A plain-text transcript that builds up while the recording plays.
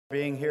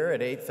Being here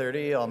at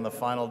 8:30 on the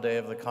final day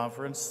of the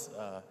conference.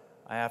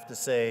 I have to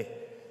say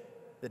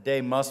the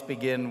day must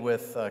begin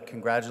with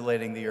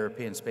congratulating the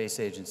European Space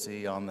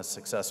Agency on the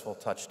successful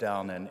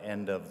touchdown and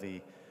end of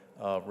the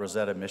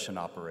Rosetta mission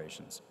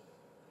operations.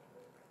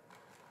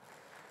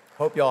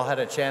 Hope you all had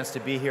a chance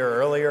to be here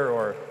earlier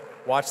or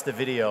watch the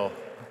video.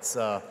 It's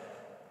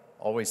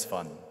always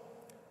fun.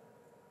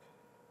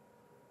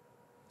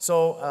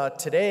 So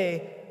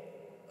today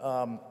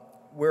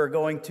we're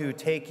going to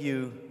take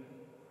you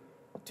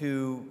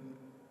to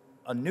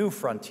a new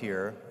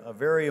frontier, a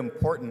very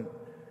important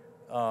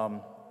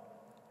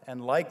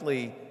and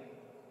likely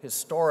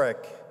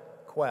historic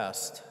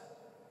quest.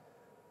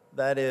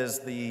 That is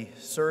the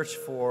search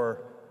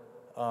for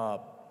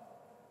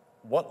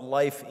what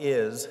life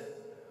is,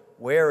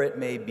 where it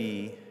may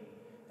be,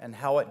 and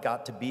how it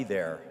got to be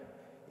there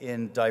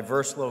in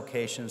diverse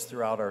locations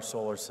throughout our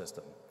solar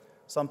system.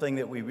 Something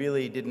that we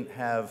really didn't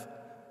have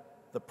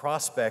the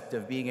prospect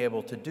of being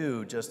able to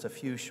do just a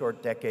few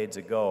short decades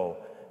ago,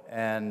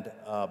 and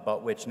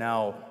but which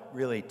now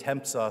really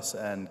tempts us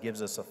and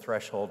gives us a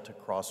threshold to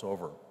cross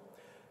over.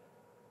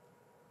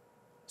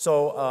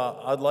 So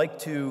I'd like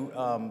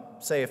to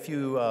say a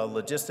few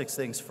logistics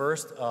things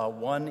first.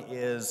 One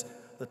is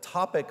the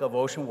topic of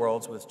ocean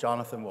worlds, which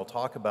Jonathan will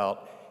talk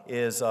about,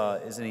 is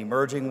an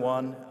emerging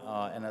one,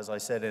 and as I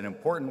said, an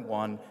important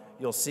one.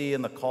 You'll see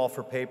in the call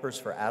for papers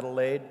for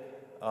Adelaide,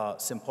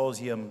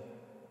 Symposium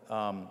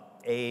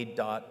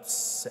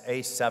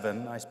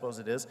A7, I suppose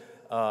it is,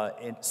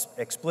 it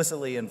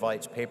explicitly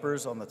invites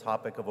papers on the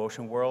topic of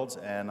ocean worlds,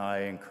 and I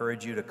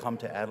encourage you to come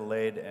to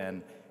Adelaide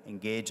and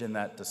engage in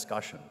that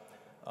discussion.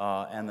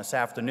 And this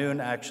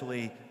afternoon,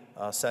 actually,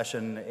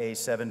 session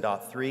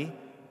A7.3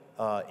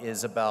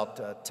 is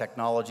about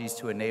technologies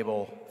to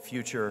enable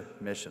future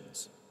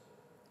missions.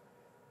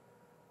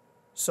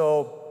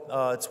 So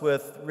it's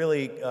with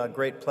really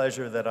great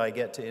pleasure that I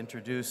get to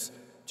introduce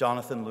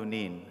Jonathan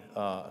Lunin,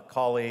 a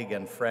colleague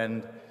and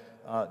friend.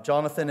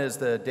 Jonathan is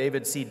the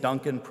David C.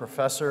 Duncan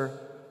Professor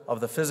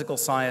of the Physical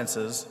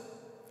Sciences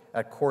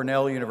at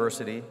Cornell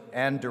University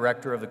and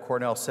Director of the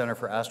Cornell Center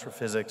for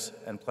Astrophysics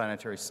and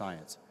Planetary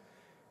Science.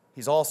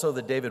 He's also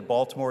the David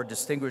Baltimore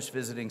Distinguished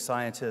Visiting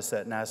Scientist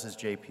at NASA's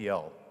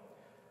JPL.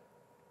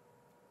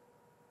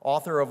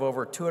 Author of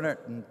over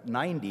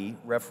 290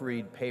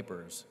 refereed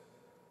papers,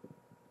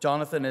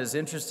 Jonathan is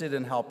interested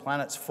in how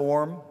planets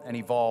form and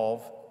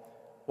evolve,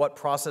 what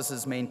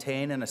processes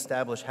maintain and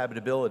establish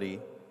habitability,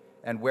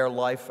 and where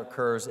life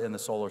occurs in the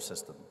solar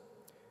system.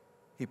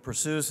 He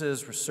pursues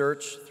his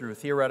research through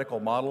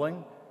theoretical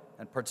modeling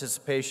and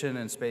participation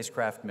in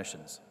spacecraft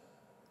missions.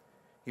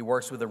 He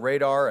works with the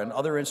radar and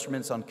other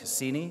instruments on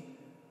Cassini,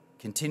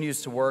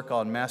 continues to work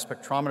on mass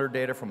spectrometer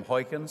data from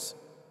Huygens,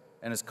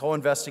 and is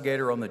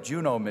co-investigator on the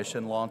Juno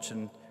mission launched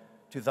in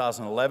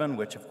 2011,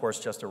 which of course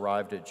just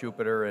arrived at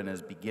Jupiter and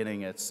is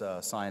beginning its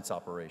science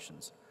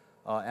operations,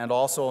 and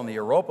also on the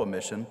Europa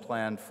mission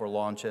planned for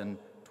launch in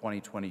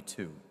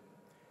 2022.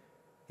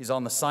 He's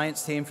on the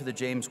science team for the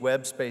James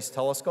Webb Space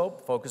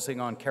Telescope, focusing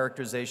on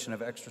characterization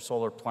of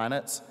extrasolar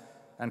planets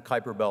and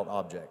Kuiper Belt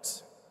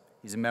objects.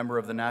 He's a member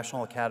of the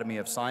National Academy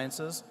of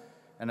Sciences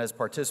and has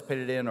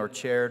participated in or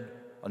chaired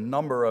a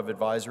number of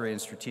advisory and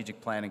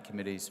strategic planning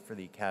committees for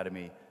the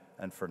Academy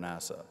and for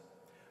NASA.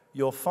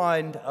 You'll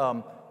find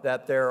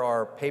that there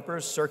are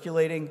papers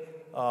circulating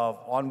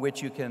on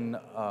which you can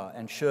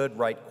and should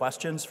write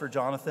questions for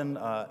Jonathan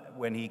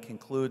when he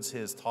concludes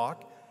his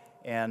talk.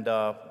 And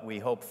we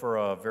hope for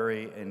a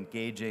very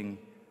engaging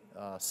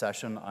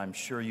session. I'm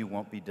sure you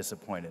won't be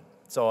disappointed.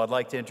 So I'd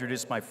like to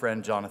introduce my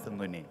friend, Jonathan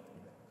Lunin.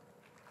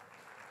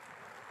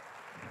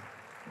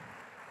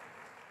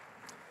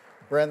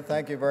 Brent,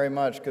 thank you very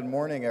much. Good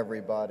morning,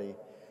 everybody.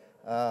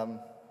 I'm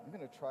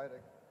going to try to,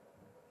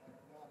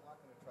 no, I'm not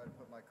going to try to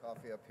put my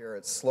coffee up here.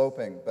 It's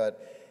sloping,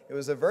 but it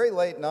was a very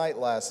late night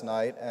last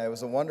night. It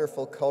was a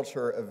wonderful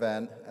culture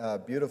event,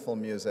 beautiful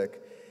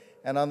music.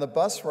 And on the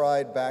bus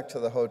ride back to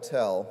the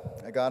hotel,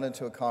 I got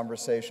into a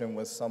conversation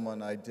with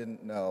someone I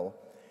didn't know.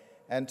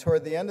 And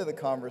toward the end of the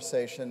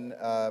conversation,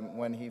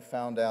 when he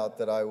found out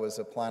that I was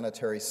a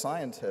planetary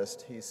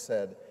scientist, he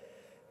said,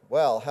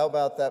 "Well, how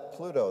about that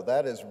Pluto?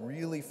 That is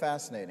really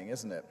fascinating,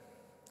 isn't it?"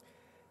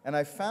 And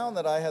I found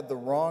that I had the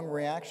wrong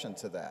reaction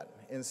to that.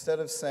 Instead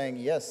of saying,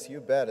 "Yes,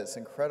 you bet, it's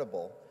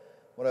incredible,"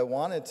 what I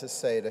wanted to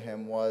say to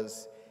him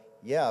was,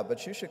 "Yeah,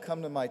 but you should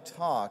come to my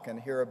talk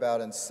and hear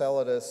about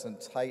Enceladus and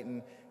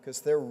Titan,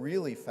 because they're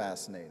really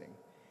fascinating."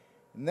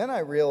 And then I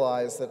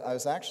realized that I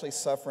was actually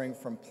suffering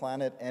from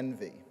planet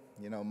envy.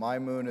 You know, my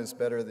moon is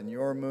better than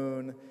your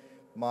moon.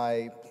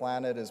 My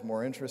planet is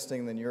more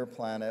interesting than your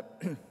planet.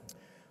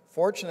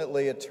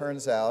 Fortunately, it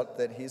turns out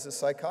that he's a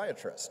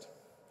psychiatrist.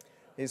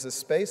 He's a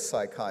space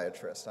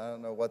psychiatrist. I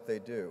don't know what they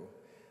do.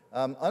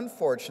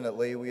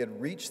 Unfortunately, we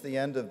had reached the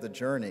end of the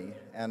journey,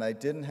 and I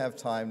didn't have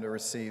time to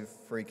receive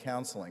free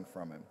counseling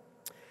from him.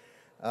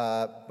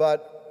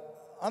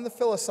 But on the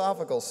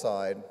philosophical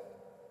side,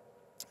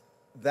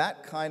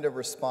 that kind of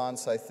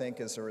response, I think,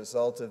 is a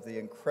result of the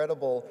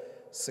incredible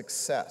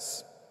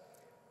success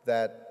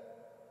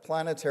that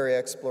planetary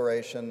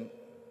exploration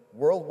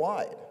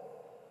worldwide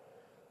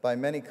by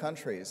many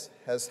countries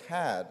has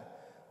had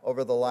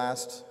over the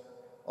last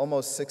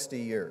almost 60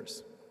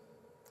 years.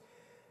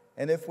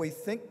 And if we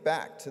think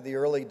back to the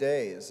early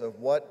days of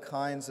what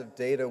kinds of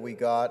data we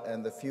got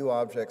and the few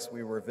objects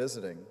we were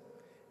visiting,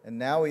 and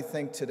now we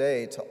think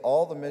today to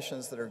all the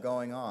missions that are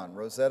going on.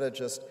 Rosetta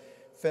just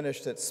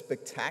finished its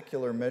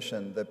spectacular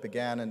mission that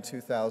began in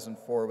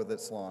 2004 with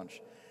its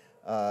launch,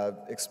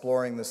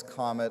 exploring this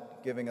comet,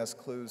 giving us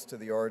clues to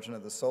the origin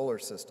of the solar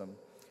system.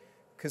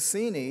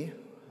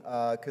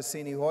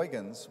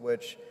 Cassini-Huygens,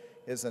 which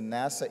is a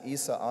NASA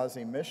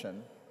ESA-OSI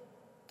mission,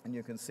 and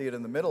you can see it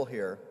in the middle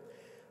here,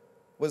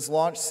 was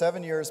launched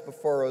 7 years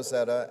before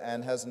Rosetta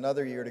and has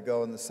another year to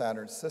go in the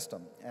Saturn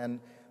system. And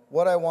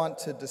what I want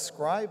to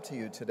describe to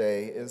you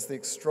today is the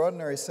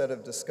extraordinary set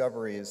of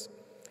discoveries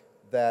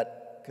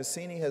that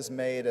Cassini has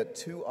made at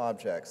two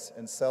objects,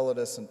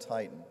 Enceladus and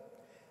Titan.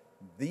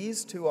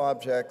 These two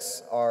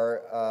objects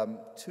are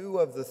two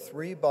of the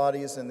three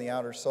bodies in the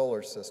outer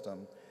solar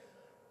system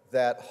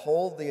that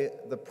hold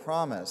the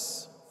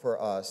promise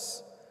for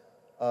us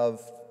of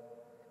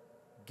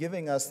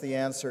giving us the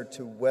answer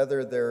to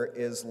whether there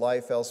is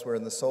life elsewhere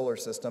in the solar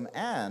system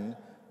and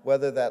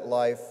whether that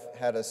life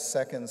had a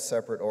second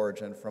separate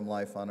origin from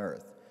life on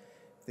Earth.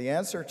 If the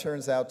answer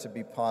turns out to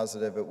be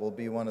positive, it will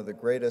be one of the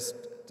greatest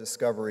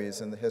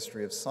discoveries in the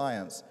history of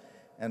science,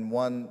 and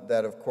one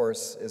that, of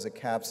course, is a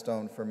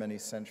capstone for many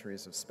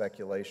centuries of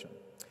speculation.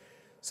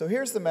 So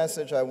here's the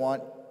message I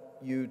want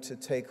you to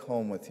take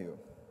home with you.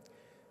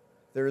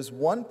 There is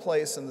one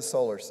place in the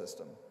solar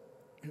system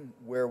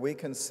where we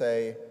can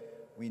say,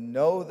 we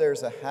know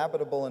there's a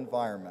habitable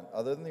environment,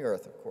 other than the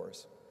Earth, of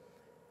course,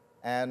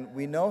 and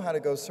we know how to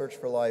go search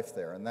for life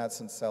there, and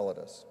that's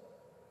Enceladus.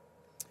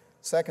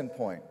 Second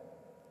point,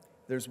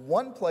 there's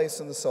one place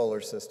in the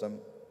solar system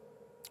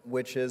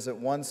which is at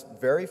once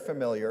very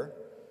familiar.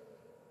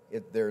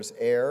 There's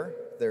air,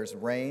 there's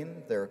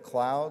rain, there are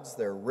clouds,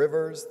 there are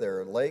rivers, there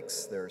are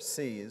lakes, there are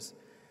seas,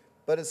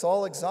 but it's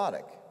all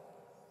exotic.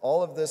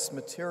 All of this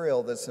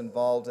material that's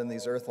involved in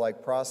these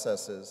Earth-like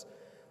processes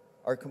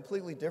are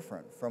completely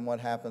different from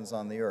what happens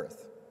on the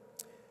Earth.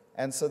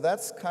 And so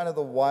that's kind of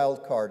the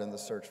wild card in the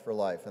search for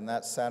life, and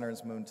that's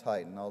Saturn's moon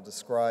Titan. I'll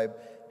describe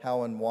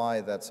how and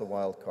why that's a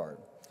wild card.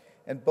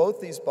 And both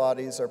these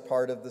bodies are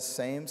part of the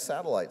same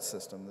satellite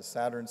system, the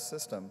Saturn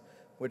system,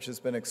 which has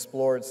been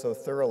explored so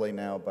thoroughly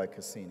now by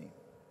Cassini.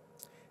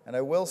 And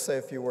I will say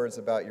a few words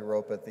about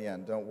Europa at the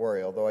end, don't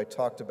worry, although I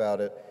talked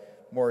about it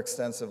more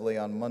extensively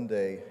on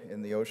Monday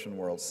in the Ocean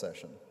World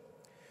session.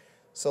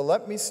 So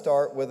let me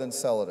start with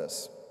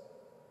Enceladus.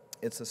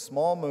 It's a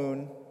small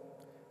moon.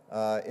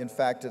 In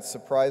fact, it's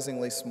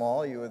surprisingly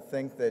small. You would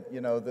think that,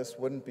 this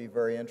wouldn't be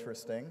very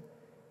interesting,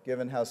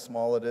 given how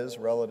small it is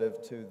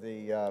relative to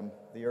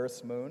the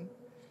Earth's moon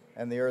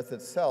and the Earth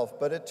itself.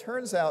 But it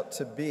turns out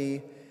to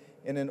be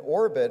in an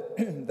orbit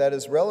that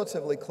is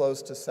relatively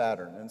close to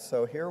Saturn. And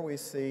so here we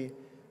see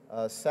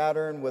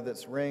Saturn with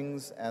its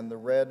rings, and the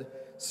red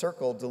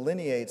circle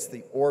delineates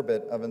the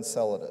orbit of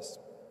Enceladus.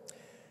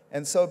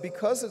 And so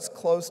because it's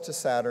close to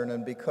Saturn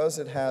and because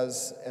it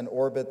has an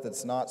orbit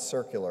that's not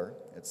circular,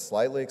 it's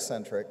slightly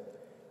eccentric,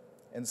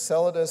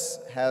 Enceladus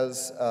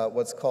has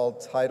what's called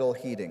tidal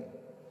heating.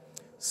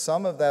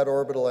 Some of that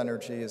orbital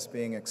energy is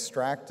being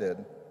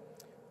extracted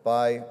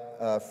by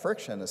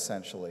friction,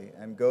 essentially,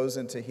 and goes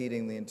into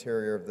heating the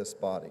interior of this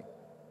body.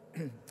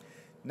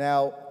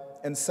 Now,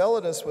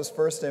 Enceladus was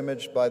first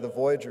imaged by the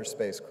Voyager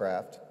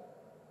spacecraft,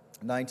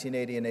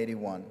 1980 and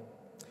 81.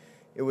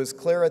 It was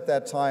clear at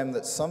that time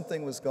that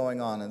something was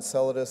going on.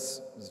 Enceladus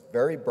was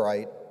very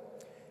bright.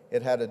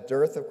 It had a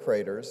dearth of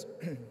craters,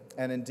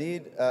 and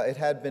indeed, it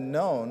had been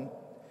known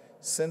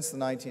since the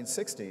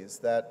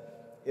 1960s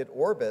that it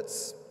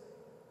orbits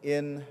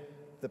in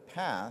the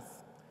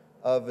path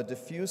of a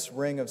diffuse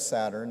ring of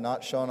Saturn,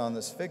 not shown on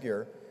this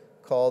figure,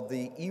 called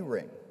the E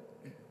ring.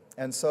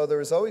 And so there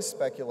was always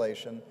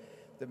speculation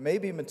that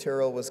maybe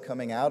material was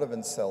coming out of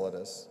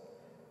Enceladus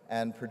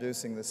and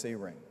producing this E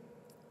ring.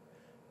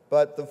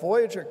 But the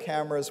Voyager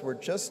cameras were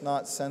just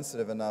not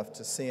sensitive enough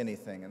to see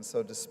anything, and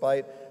so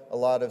despite a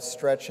lot of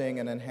stretching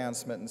and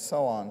enhancement and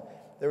so on,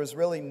 there was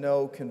really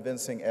no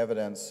convincing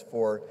evidence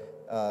for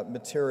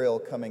material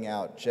coming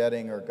out,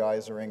 jetting or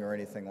geysering or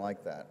anything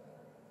like that.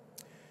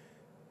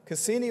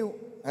 Cassini,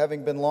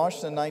 having been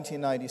launched in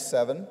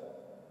 1997,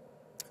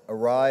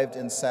 arrived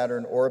in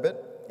Saturn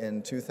orbit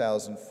in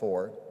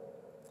 2004,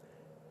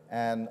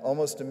 and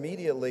almost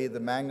immediately the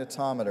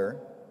magnetometer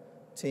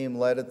team,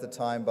 led at the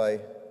time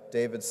by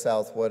David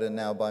Southwood and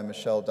now by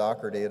Michelle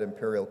Doherty at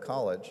Imperial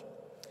College,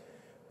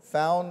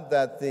 found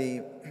that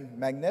the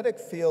magnetic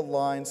field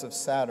lines of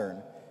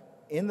Saturn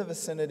in the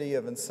vicinity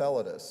of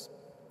Enceladus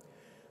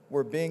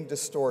were being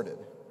distorted.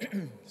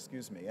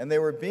 Excuse me. And they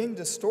were being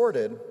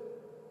distorted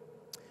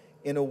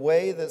in a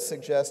way that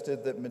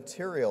suggested that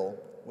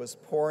material was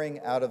pouring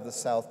out of the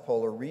south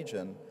polar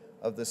region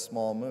of this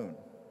small moon.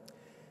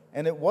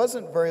 And it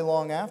wasn't very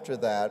long after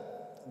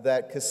that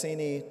that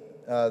Cassini,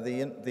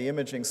 the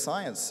imaging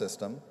science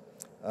system,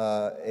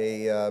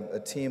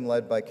 a team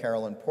led by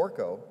Carolyn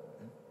Porco,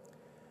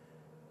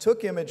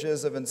 took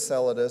images of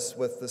Enceladus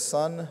with the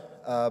sun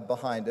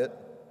behind it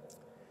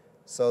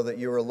so that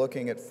you were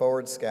looking at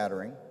forward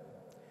scattering.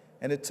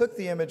 And it took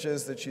the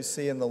images that you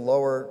see in the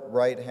lower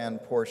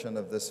right-hand portion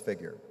of this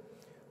figure.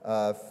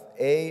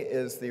 A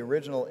is the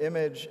original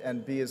image,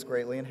 and B is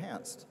greatly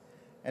enhanced.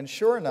 And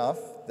sure enough,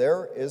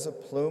 there is a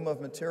plume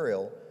of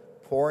material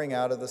pouring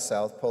out of the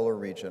south polar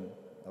region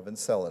of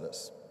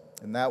Enceladus.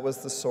 And that was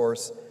the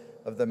source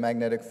of the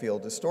magnetic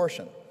field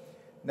distortion.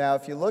 Now,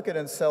 if you look at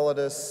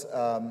Enceladus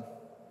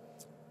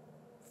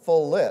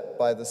full lit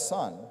by the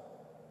sun,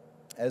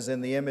 as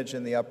in the image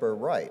in the upper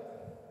right,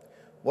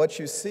 what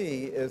you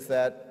see is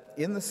that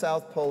in the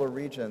south polar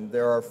region,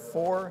 there are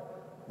 4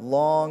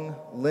 long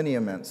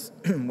lineaments,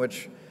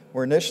 which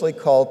were initially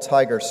called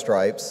tiger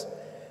stripes,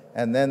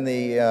 and then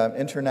the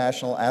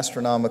International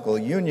Astronomical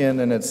Union,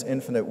 in its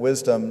infinite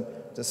wisdom,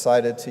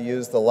 decided to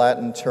use the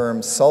Latin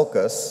term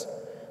sulcus,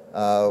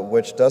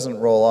 which doesn't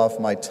roll off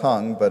my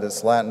tongue, but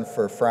it's Latin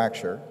for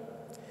fracture.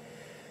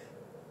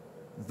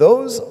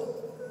 Those,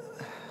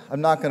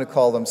 I'm not going to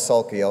call them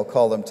sulci, I'll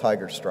call them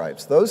tiger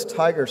stripes. Those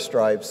tiger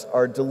stripes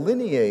are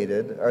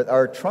delineated,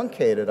 are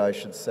truncated, I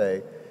should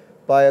say,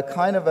 by a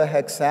kind of a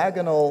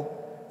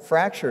hexagonal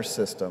fracture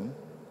system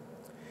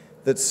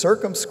that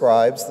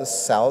circumscribes the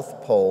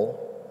south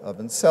pole of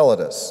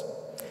Enceladus.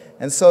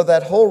 And so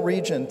that whole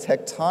region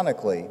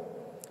tectonically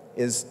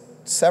is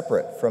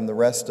separate from the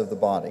rest of the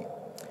body.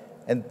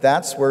 And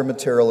that's where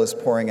material is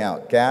pouring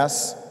out,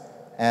 gas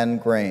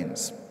and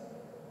grains.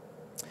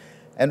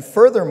 And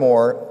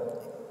furthermore,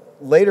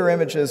 later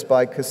images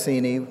by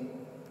Cassini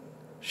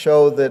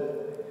show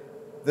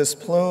that this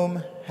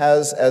plume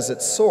has as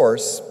its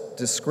source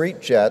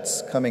discrete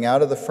jets coming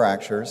out of the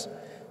fractures.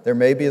 There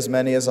may be as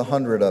many as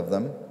 100 of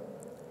them.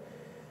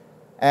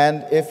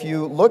 And if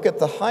you look at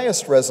the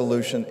highest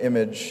resolution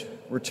image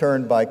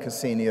returned by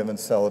Cassini of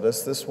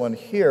Enceladus, this one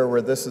here,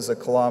 where this is a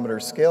kilometer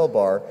scale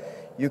bar,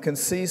 you can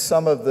see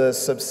some of the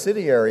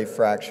subsidiary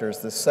fractures,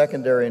 the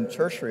secondary and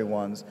tertiary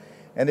ones.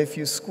 And if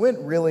you squint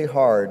really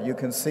hard, you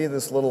can see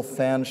this little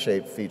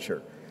fan-shaped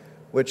feature,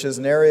 which is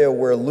an area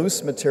where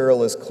loose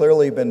material has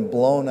clearly been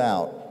blown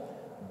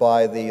out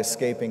by the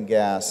escaping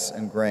gas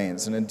and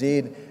grains. And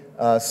indeed,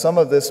 some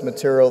of this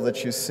material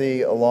that you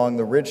see along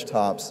the ridge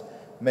tops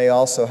may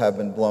also have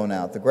been blown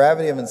out. The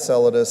gravity of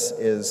Enceladus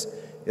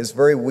is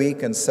very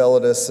weak.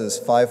 Enceladus is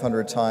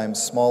 500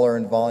 times smaller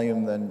in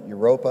volume than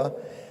Europa,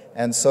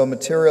 and so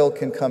material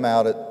can come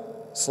out at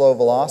slow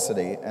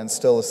velocity and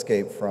still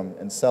escape from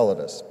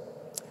Enceladus.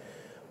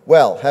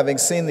 Well, having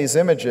seen these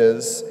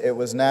images, it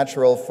was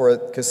natural for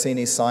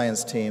Cassini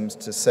science teams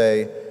to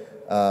say,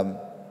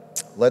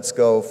 let's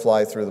go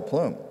fly through the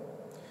plume.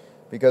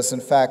 Because in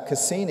fact,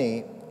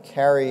 Cassini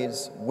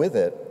carries with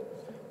it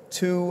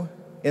 2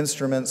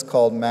 instruments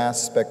called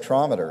mass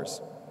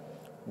spectrometers,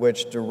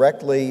 which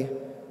directly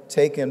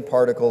take in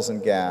particles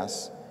and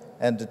gas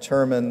and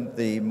determine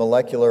the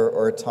molecular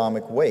or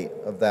atomic weight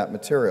of that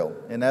material.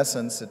 In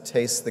essence, it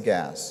tastes the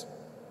gas.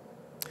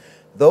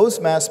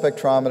 Those mass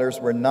spectrometers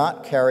were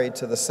not carried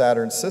to the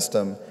Saturn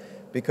system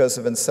because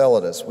of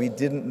Enceladus. We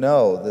didn't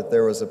know that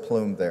there was a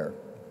plume there.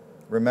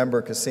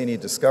 Remember, Cassini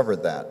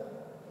discovered that.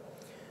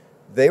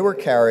 They were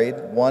carried,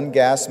 one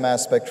gas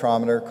mass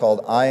spectrometer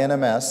called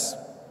INMS,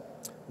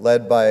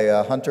 led by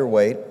Hunter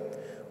Waite,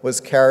 was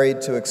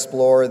carried to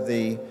explore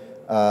the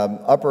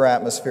upper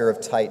atmosphere of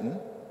Titan.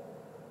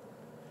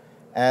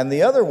 And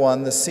the other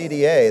one, the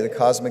CDA, the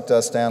Cosmic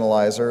Dust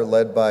Analyzer,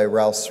 led by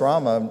Ralph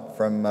Srama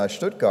from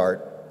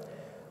Stuttgart,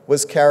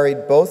 was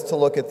carried both to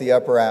look at the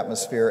upper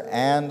atmosphere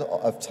and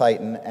of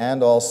Titan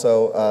and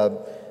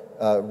also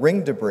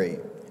ring debris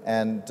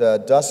and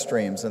dust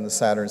streams in the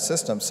Saturn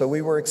system. So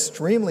we were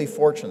extremely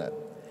fortunate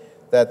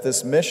that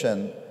this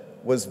mission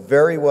was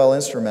very well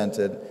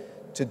instrumented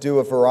to do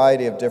a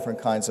variety of different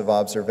kinds of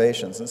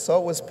observations. And so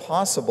it was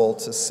possible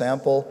to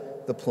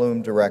sample the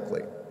plume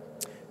directly.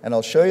 And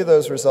I'll show you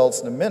those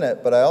results in a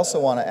minute, but I also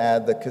want to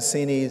add that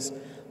Cassini's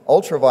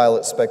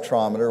ultraviolet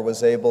spectrometer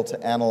was able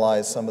to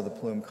analyze some of the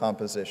plume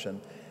composition.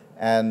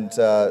 And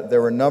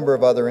there were a number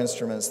of other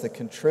instruments that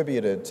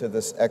contributed to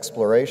this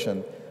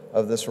exploration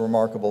of this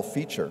remarkable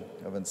feature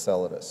of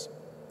Enceladus.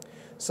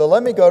 So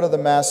let me go to the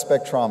mass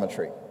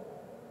spectrometry.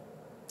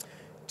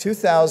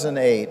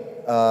 2008,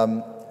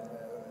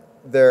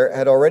 there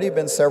had already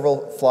been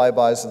several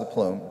flybys of the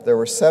plume. There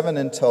were 7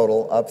 in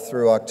total up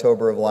through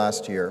October of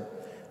last year.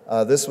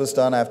 This was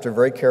done after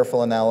very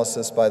careful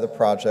analysis by the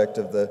project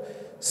of the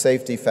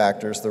safety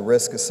factors, the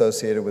risk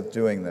associated with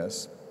doing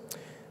this.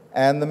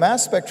 And the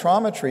mass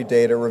spectrometry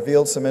data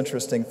revealed some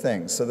interesting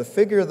things. So the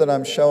figure that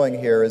I'm showing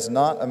here is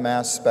not a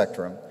mass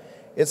spectrum.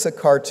 It's a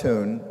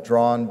cartoon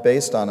drawn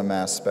based on a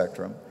mass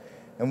spectrum.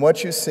 And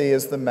what you see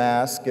is the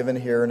mass given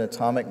here in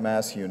atomic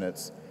mass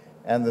units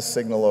and the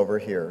signal over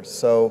here.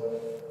 So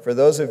for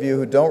those of you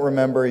who don't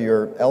remember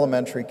your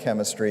elementary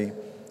chemistry,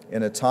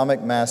 in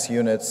atomic mass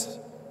units,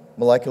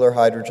 molecular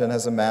hydrogen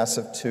has a mass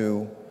of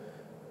 2,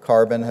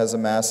 carbon has a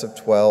mass of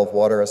 12,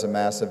 water has a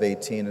mass of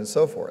 18, and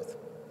so forth.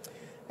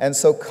 And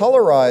so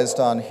colorized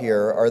on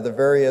here are the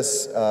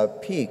various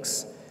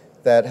peaks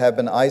that have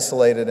been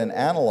isolated and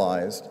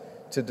analyzed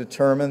to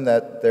determine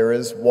that there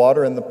is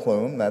water in the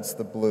plume, that's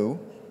the blue.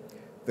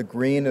 The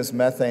green is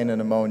methane and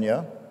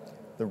ammonia.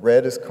 The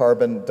red is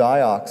carbon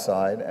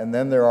dioxide. And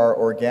then there are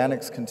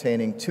organics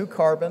containing 2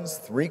 carbons,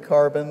 3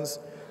 carbons,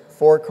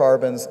 4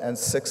 carbons, and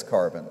 6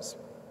 carbons.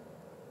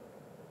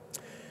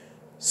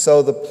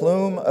 So the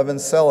plume of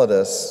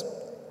Enceladus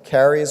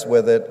carries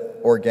with it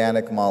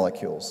organic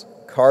molecules,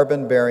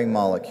 carbon-bearing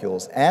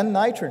molecules, and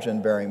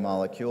nitrogen-bearing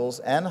molecules,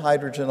 and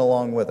hydrogen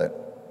along with it,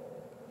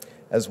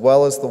 as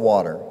well as the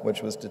water,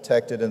 which was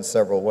detected in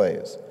several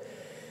ways.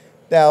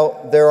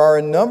 Now, there are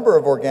a number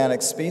of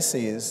organic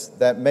species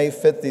that may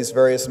fit these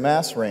various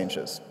mass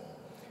ranges.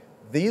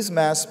 These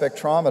mass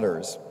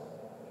spectrometers,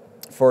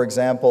 for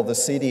example, the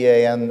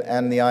CDA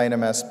and the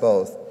INMS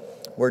both,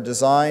 were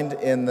designed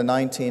in the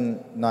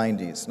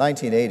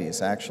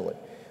 1980s actually.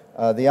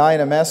 The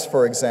INMS,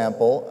 for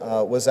example,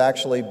 was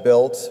actually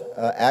built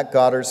at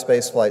Goddard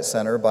Space Flight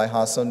Center by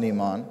Hasso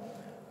Niemann,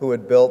 who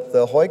had built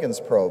the Huygens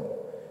probe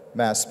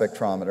mass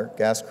spectrometer,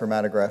 gas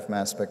chromatograph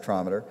mass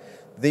spectrometer.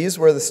 These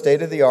were the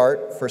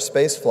state-of-the-art for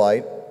space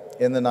flight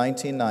in the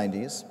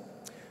 1990s,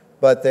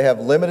 but they have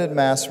limited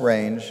mass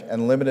range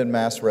and limited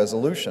mass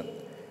resolution.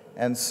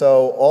 And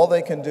so all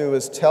they can do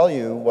is tell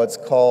you what's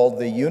called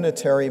the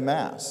unitary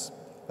mass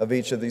of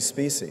each of these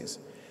species.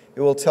 It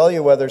will tell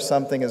you whether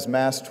something is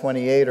mass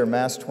 28 or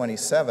mass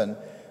 27,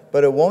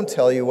 but it won't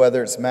tell you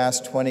whether it's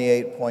mass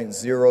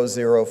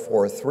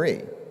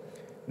 28.0043.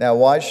 Now,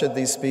 why should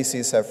these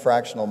species have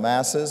fractional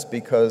masses?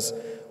 Because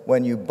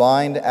when you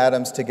bind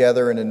atoms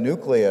together in a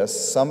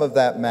nucleus, some of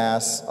that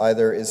mass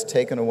either is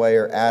taken away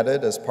or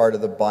added as part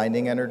of the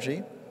binding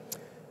energy,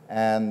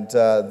 and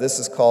this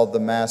is called the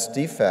mass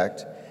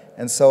defect.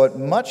 And so at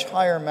much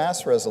higher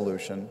mass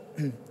resolution,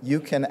 you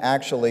can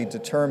actually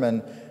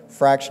determine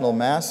fractional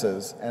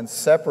masses and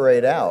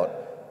separate out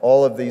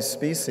all of these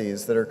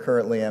species that are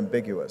currently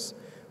ambiguous,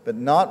 but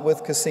not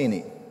with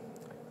Cassini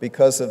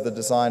because of the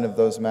design of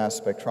those mass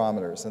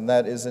spectrometers. And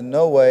that is in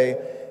no way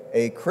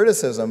a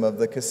criticism of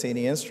the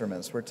Cassini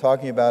instruments. We're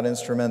talking about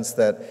instruments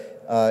that,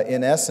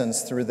 in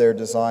essence, through their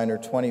design are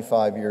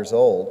 25 years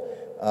old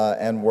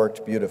and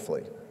worked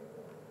beautifully.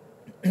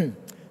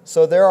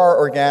 So there are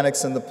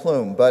organics in the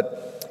plume,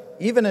 but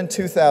even in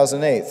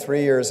 2008,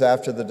 3 years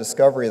after the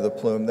discovery of the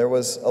plume, there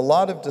was a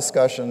lot of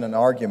discussion and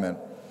argument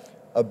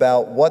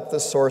about what the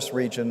source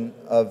region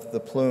of the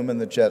plume and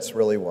the jets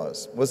really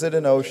was. Was it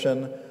an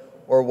ocean,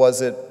 or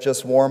was it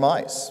just warm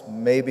ice?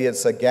 Maybe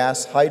it's a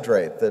gas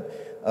hydrate that,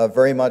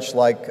 very much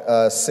like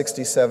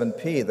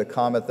 67P, the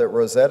comet that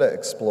Rosetta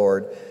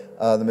explored,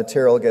 the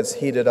material gets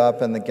heated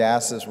up and the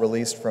gas is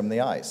released from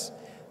the ice.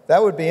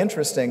 That would be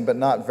interesting, but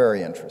not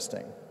very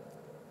interesting.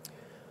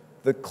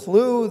 The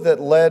clue that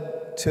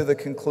led to the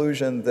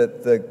conclusion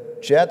that the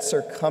jets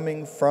are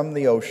coming from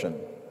the ocean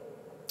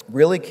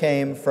really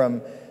came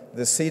from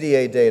the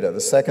CDA data, the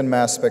second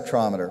mass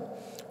spectrometer,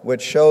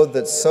 which showed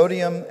that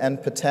sodium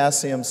and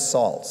potassium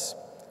salts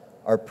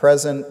are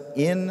present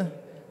in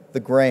the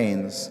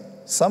grains,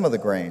 some of the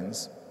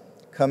grains,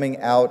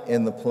 coming out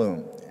in the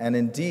plume. And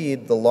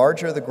indeed, the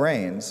larger the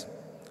grains,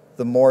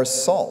 the more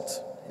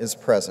salt is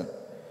present.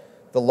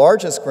 The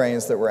largest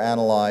grains that were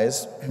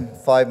analyzed,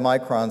 5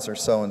 microns or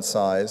so in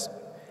size,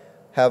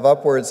 have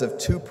upwards of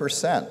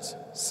 2%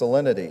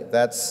 salinity.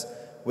 That's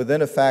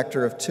within a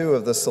factor of 2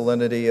 of the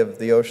salinity of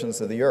the oceans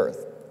of the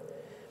Earth.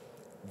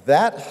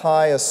 That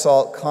high a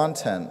salt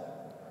content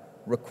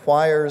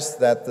requires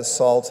that the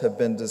salts have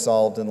been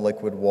dissolved in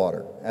liquid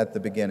water at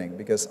the beginning,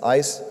 because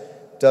ice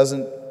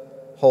doesn't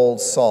hold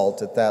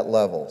salt at that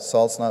level.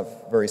 Salt's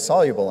not very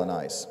soluble in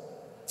ice.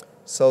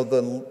 So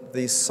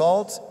the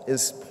salt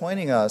is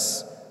pointing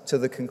us to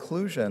the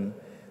conclusion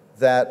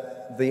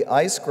that the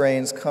ice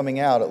grains coming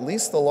out, at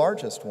least the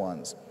largest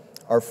ones,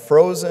 are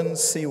frozen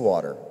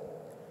seawater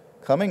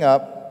coming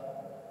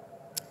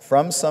up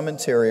from some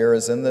interior,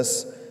 as in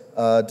this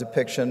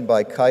depiction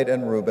by Kite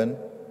and Rubin,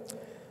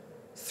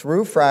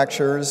 through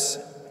fractures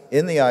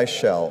in the ice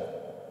shell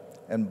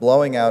and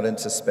blowing out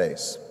into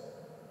space.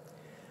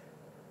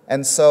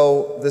 And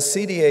so the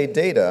CDA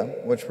data,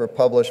 which were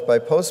published by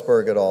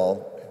Postberg et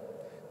al.,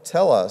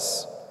 tell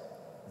us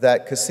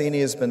that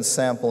Cassini has been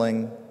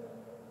sampling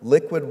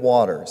liquid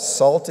water,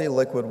 salty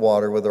liquid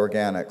water with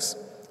organics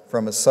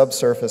from a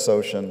subsurface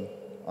ocean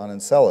on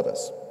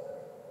Enceladus.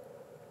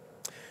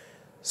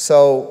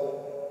 So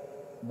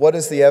what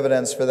is the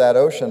evidence for that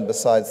ocean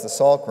besides the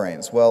salt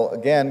grains? Well,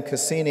 again,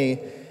 Cassini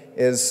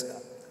is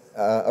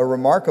a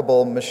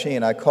remarkable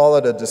machine. I call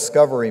it a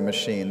discovery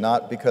machine,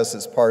 not because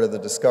it's part of the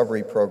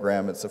Discovery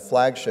program, it's a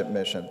flagship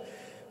mission.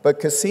 But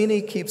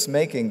Cassini keeps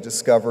making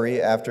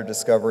discovery after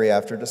discovery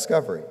after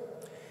discovery.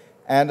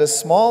 And as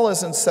small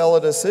as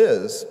Enceladus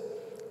is,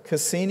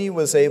 Cassini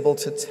was able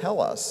to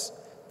tell us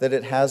that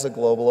it has a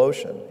global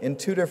ocean in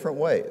 2 different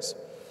ways.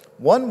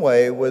 One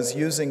way was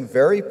using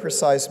very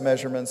precise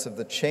measurements of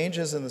the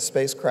changes in the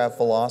spacecraft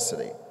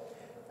velocity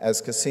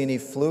as Cassini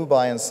flew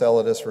by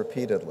Enceladus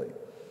repeatedly.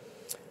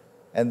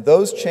 And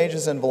those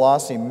changes in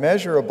velocity,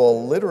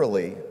 measurable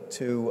literally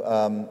to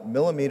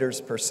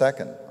millimeters per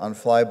second on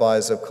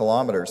flybys of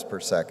kilometers per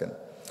second,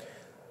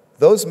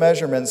 those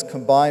measurements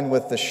combined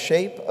with the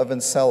shape of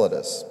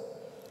Enceladus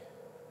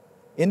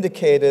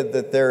indicated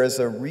that there is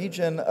a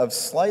region of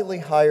slightly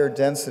higher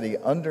density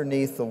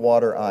underneath the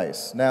water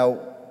ice. Now,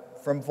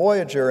 from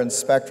Voyager and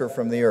spectra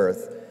from the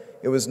Earth,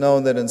 it was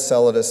known that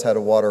Enceladus had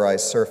a water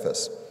ice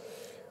surface.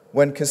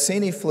 When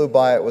Cassini flew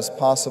by, it was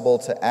possible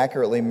to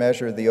accurately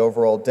measure the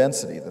overall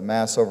density, the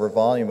mass over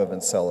volume of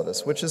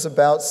Enceladus, which is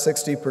about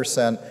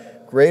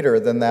 60% greater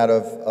than that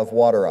of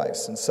water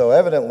ice. And so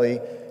evidently,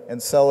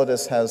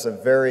 Enceladus has a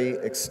very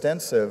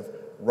extensive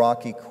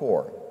rocky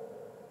core.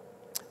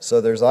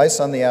 So there's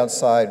ice on the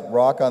outside,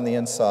 rock on the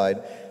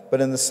inside,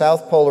 but in the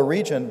south polar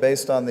region,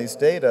 based on these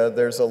data,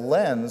 there's a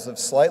lens of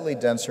slightly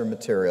denser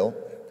material,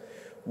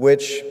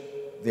 which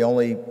the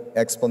only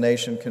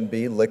explanation can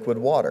be liquid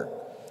water.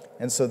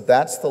 And so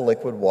that's the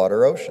liquid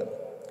water ocean.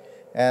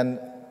 And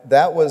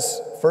that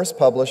was first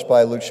published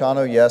by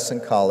Luciano Yes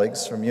and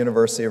colleagues from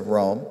University of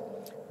Rome,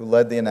 who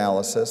led the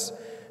analysis.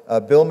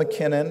 Bill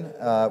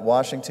McKinnon,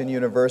 Washington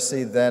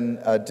University,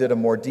 then did a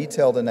more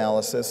detailed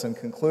analysis and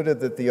concluded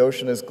that the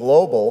ocean is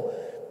global,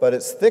 but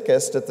it's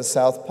thickest at the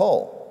South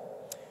Pole.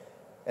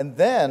 And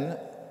then,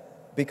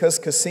 because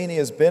Cassini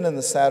has been in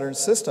the Saturn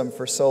system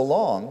for so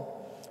long,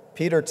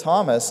 Peter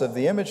Thomas of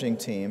the imaging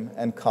team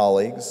and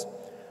colleagues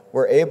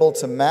were able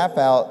to map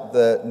out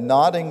the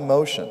nodding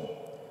motion,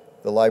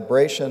 the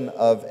libration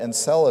of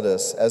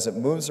Enceladus as it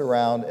moves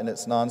around in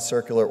its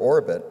non-circular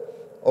orbit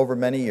over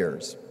many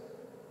years.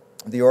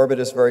 The orbit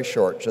is very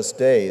short, just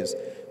days,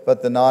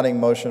 but the nodding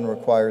motion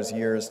requires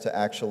years to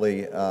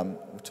actually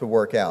to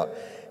work out.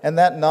 And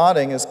that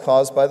nodding is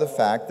caused by the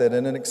fact that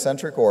in an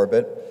eccentric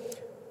orbit,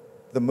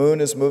 the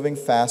moon is moving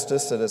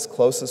fastest at its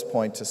closest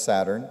point to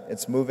Saturn.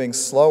 It's moving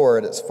slower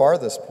at its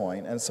farthest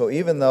point, and so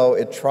even though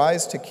it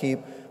tries to keep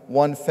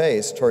one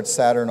face towards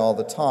Saturn all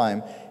the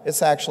time,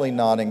 it's actually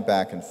nodding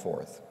back and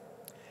forth.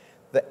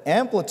 The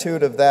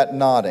amplitude of that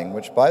nodding,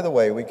 which by the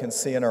way we can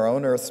see in our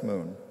own Earth's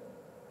moon,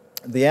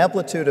 the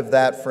amplitude of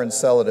that for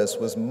Enceladus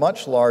was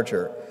much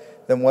larger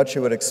than what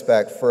you would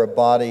expect for a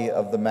body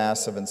of the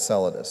mass of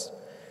Enceladus.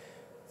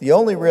 The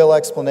only real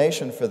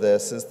explanation for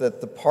this is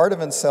that the part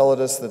of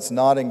Enceladus that's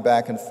nodding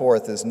back and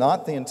forth is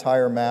not the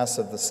entire mass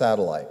of the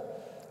satellite.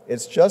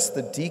 It's just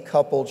the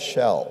decoupled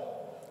shell.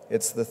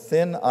 It's the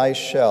thin ice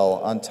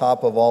shell on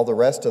top of all the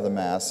rest of the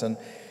mass. And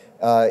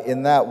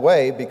in that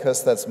way,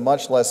 because that's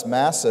much less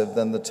massive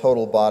than the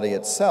total body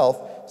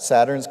itself,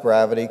 Saturn's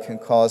gravity can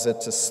cause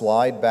it to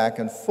slide back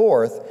and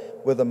forth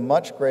with a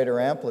much greater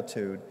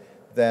amplitude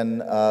than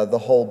the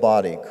whole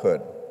body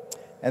could.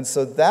 And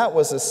so that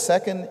was a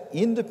second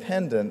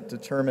independent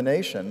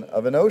determination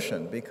of an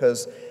ocean,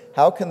 because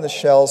how can the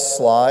shell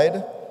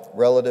slide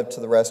relative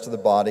to the rest of the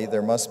body?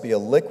 There must be a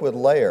liquid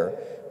layer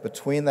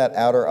between that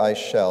outer ice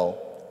shell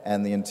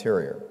and the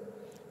interior.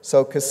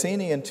 So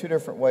Cassini, in two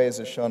different ways,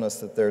 has shown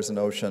us that there's an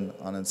ocean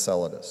on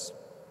Enceladus.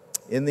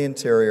 In the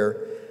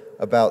interior,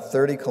 about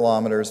 30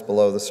 kilometers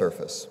below the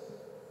surface.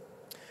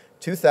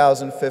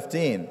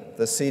 2015,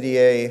 the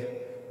CDA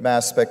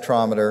mass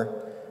spectrometer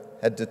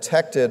had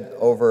detected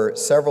over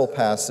several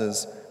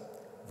passes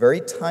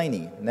very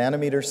tiny,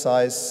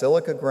 nanometer-sized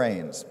silica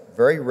grains,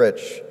 very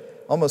rich,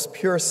 almost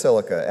pure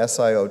silica,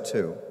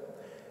 SiO2,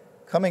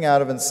 coming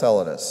out of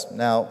Enceladus.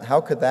 Now, how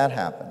could that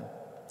happen?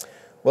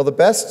 Well, the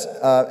best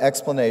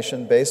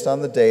explanation, based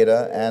on the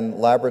data and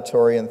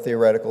laboratory and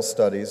theoretical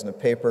studies in a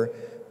paper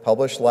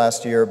published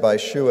last year by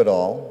Xu et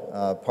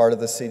al., part of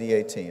the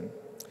CDA team,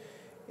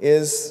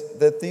 is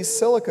that these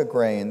silica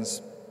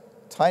grains,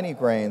 tiny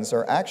grains,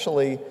 are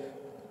actually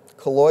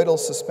colloidal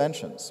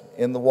suspensions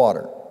in the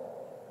water.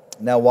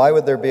 Now, why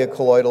would there be a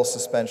colloidal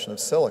suspension of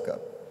silica?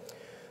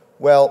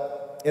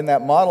 Well, in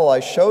that model I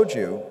showed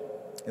you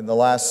in the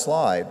last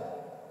slide,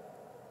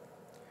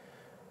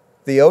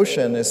 the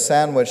ocean is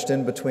sandwiched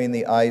in between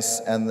the ice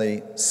and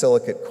the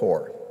silicate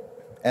core.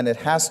 And it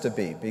has to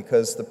be,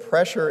 because the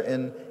pressure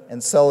in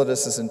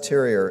Enceladus's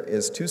interior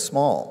is too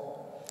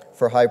small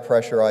for high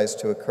pressure ice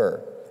to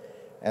occur.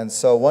 And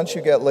so once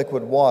you get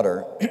liquid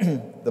water,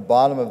 the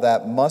bottom of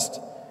that must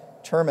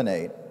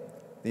terminate,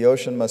 the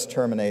ocean must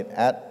terminate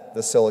at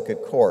the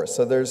silicate core.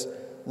 So there's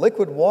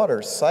liquid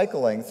water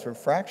cycling through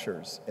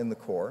fractures in the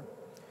core,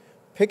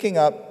 picking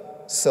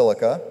up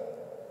silica,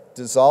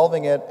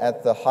 dissolving it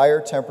at the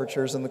higher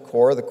temperatures in the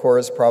core. The core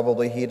is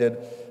probably heated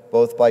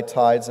both by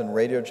tides and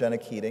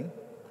radiogenic heating,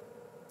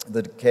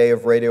 the decay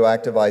of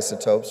radioactive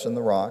isotopes in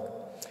the rock.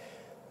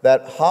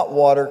 That hot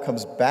water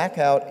comes back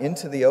out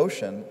into the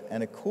ocean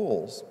and it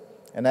cools.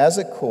 And as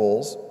it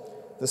cools,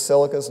 the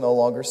silica is no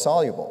longer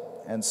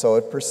soluble, and so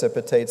it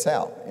precipitates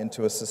out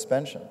into a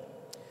suspension.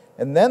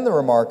 And then the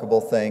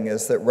remarkable thing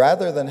is that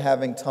rather than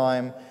having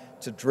time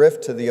to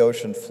drift to the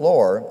ocean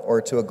floor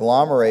or to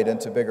agglomerate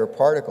into bigger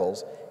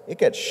particles, it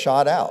gets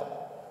shot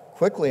out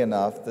quickly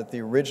enough that the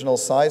original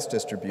size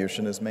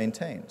distribution is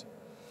maintained.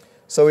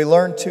 So we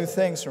learned two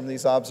things from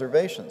these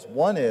observations.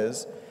 One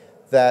is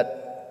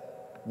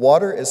that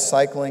water is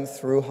cycling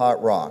through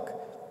hot rock,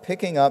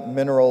 picking up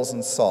minerals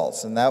and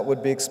salts, and that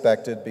would be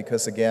expected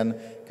because, again,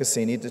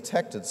 Cassini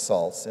detected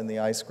salts in the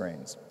ice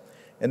grains.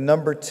 And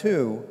number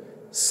two,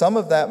 some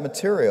of that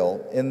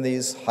material in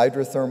these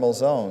hydrothermal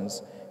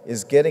zones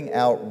is getting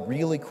out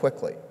really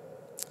quickly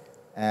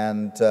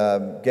and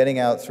getting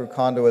out through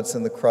conduits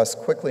in the crust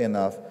quickly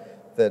enough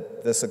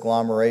that this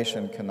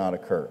agglomeration cannot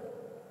occur.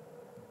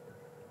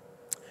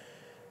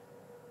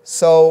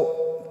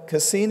 So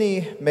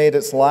Cassini made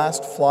its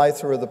last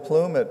fly-through of the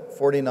plume at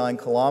 49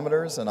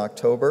 kilometers in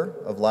October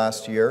of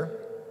last year,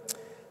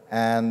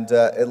 and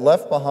it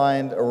left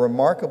behind a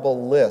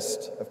remarkable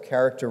list of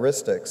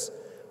characteristics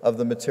of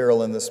the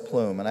material in this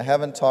plume. And I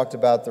haven't talked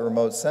about the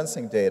remote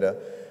sensing data,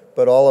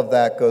 but all of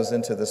that goes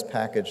into this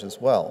package as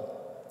well.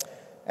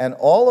 And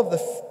all of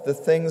the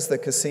things that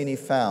Cassini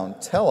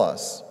found tell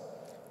us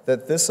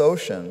that this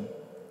ocean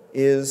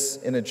is,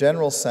 in a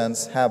general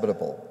sense,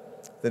 habitable.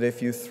 That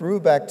if you threw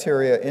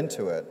bacteria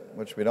into it,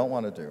 which we don't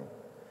want to do,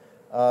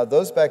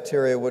 those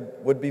bacteria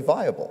would be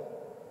viable.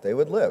 They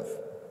would live.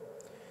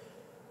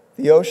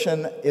 The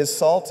ocean is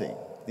salty.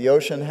 The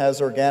ocean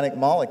has organic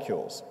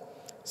molecules.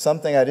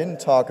 Something I didn't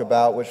talk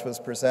about, which was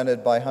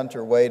presented by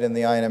Hunter Wade and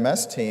the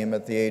INMS team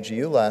at the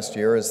AGU last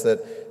year, is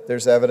that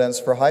there's evidence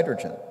for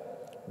hydrogen,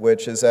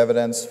 which is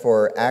evidence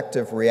for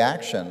active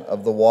reaction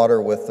of the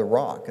water with the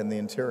rock in the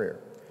interior.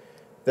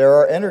 There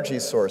are energy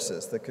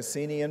sources. The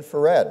Cassini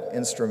infrared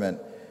instrument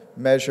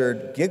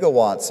measured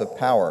gigawatts of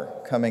power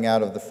coming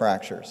out of the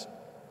fractures.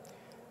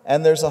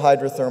 And there's a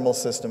hydrothermal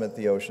system at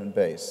the ocean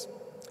base.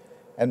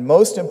 And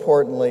most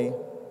importantly,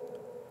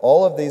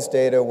 all of these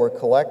data were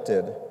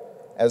collected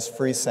as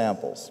free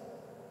samples,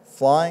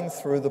 flying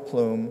through the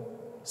plume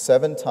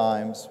 7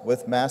 times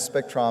with mass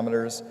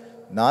spectrometers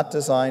not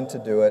designed to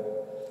do it,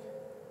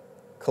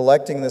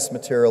 collecting this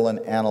material and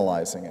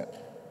analyzing it.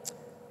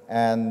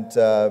 And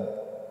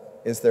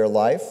is there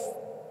life?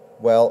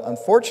 Well,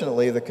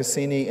 unfortunately, the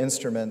Cassini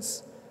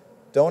instruments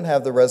don't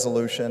have the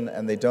resolution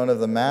and they don't have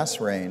the mass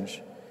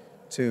range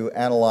to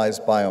analyze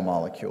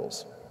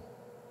biomolecules.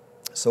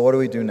 So what do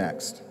we do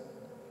next?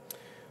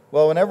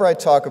 Well, whenever I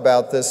talk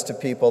about this to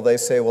people, they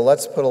say, well,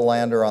 let's put a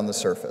lander on the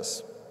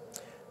surface.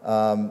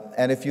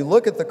 And if you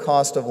look at the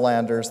cost of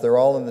landers, they're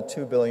all in the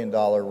 $2 billion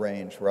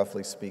range,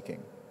 roughly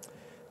speaking.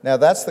 Now,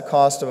 that's the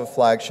cost of a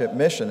flagship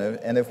mission.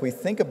 And if we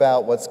think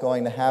about what's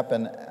going to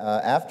happen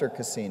after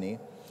Cassini,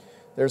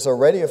 there's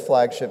already a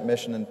flagship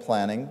mission in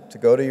planning to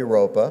go to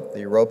Europa,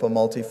 the Europa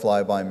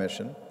multi-flyby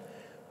mission.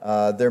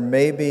 There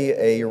may be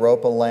a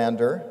Europa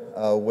lander,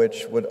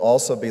 which would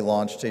also be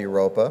launched to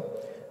Europa.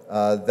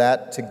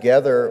 That,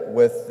 together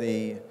with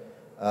the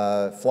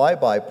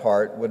flyby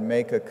part, would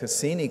make a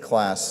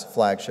Cassini-class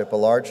flagship, a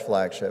large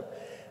flagship.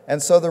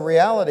 And so the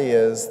reality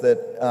is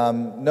that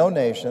no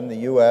nation, the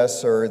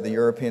US or the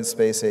European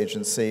Space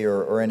Agency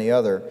or any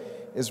other,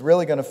 is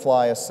really going to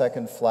fly a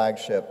second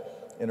flagship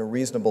in a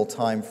reasonable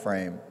time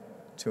frame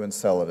to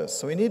Enceladus.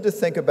 So we need to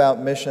think about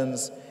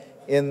missions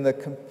in the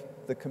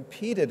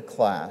competed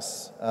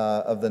class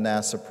of the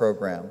NASA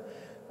program,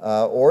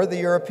 or the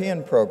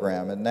European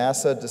program. At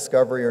NASA,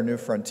 Discovery or New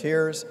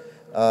Frontiers.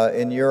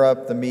 In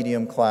Europe, the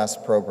medium class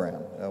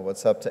program,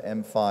 what's up to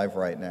M5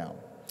 right now.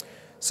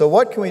 So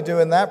what can we do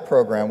in that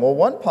program? Well,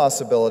 one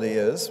possibility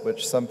is,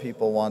 which some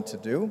people want to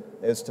do,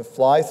 is to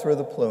fly through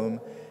the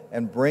plume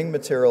and bring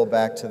material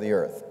back to the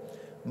Earth.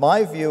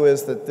 My view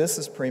is that this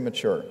is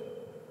premature.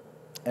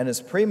 And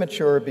it's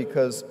premature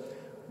because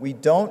we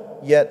don't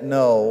yet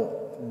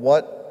know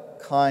what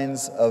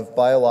kinds of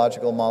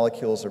biological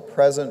molecules are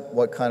present,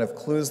 what kind of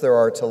clues there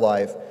are to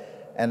life,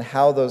 and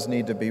how those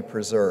need to be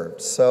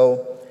preserved.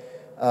 So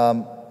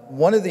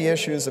one of the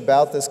issues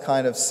about this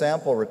kind of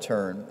sample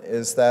return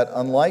is that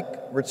unlike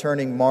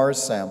returning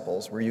Mars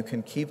samples, where you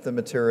can keep the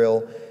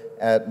material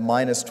at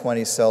minus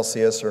 20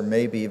 Celsius or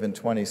maybe even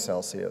 20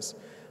 Celsius,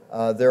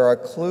 there are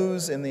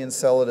clues in the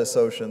Enceladus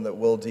ocean that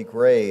will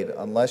degrade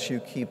unless you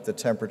keep the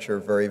temperature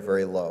very,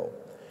 very low.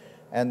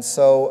 And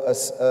so a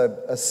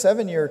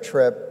 7-year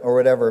trip or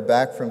whatever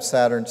back from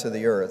Saturn to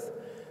the Earth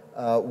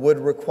would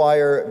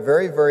require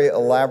very, very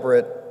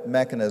elaborate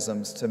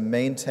mechanisms to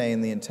maintain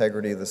the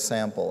integrity of the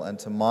sample and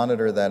to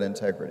monitor that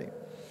integrity.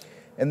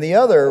 And the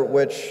other,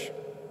 which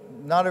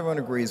not everyone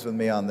agrees with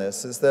me on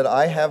this, is that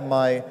I have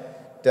my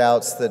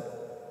doubts that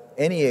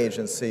any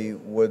agency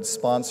would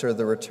sponsor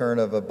the return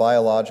of a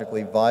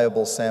biologically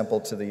viable sample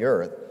to the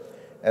Earth,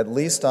 at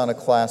least on a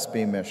Class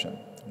B mission,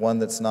 one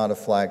that's not a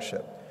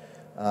flagship.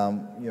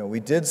 We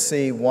did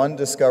see one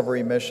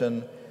Discovery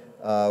mission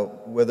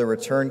with a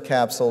return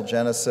capsule,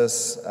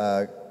 Genesis,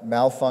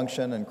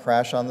 malfunction and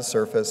crash on the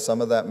surface.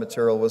 Some of that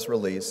material was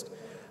released.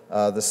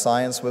 The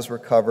science was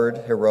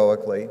recovered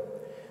heroically.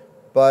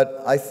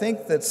 But I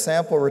think that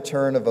sample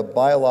return of a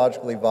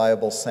biologically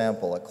viable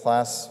sample, a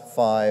Class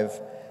 5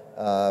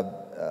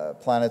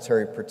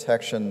 planetary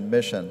protection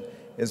mission,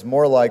 is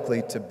more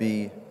likely to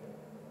be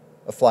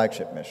a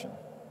flagship mission.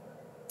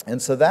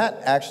 And so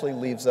that actually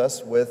leaves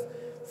us with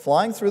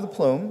flying through the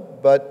plume,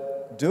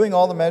 but doing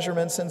all the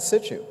measurements in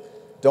situ.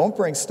 Don't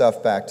bring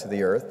stuff back to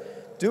the Earth.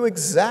 do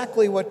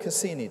exactly what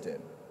Cassini did.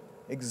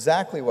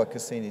 Exactly what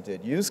Cassini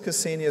did. Use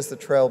Cassini as the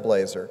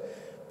trailblazer,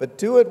 but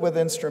do it with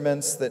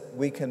instruments that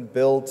we can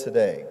build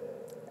today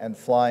and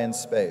fly in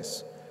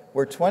space.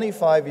 We're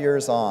 25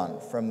 years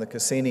on from the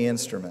Cassini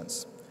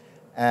instruments,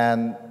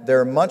 and there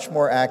are much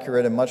more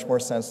accurate and much more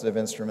sensitive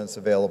instruments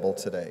available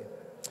today.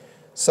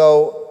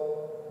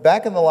 So,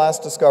 back in the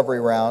last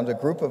discovery round, a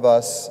group of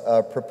us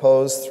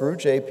proposed through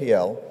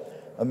JPL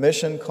a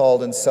mission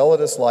called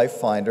Enceladus Life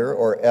Finder,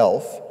 or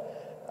ELF.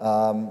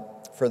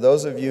 For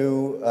those of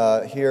you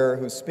here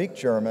who speak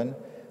German,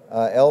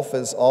 ELF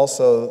is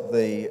also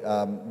the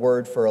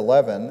word for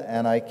 11,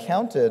 and I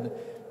counted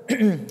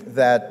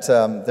that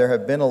there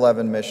have been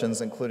 11 missions,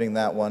 including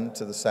that one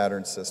to the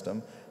Saturn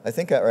system. I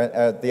think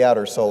at the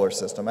outer solar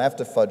system. I have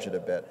to fudge it a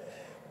bit.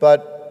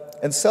 But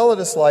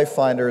Enceladus Life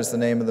Finder is the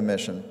name of the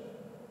mission.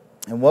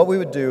 And what we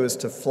would do is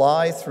to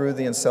fly through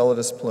the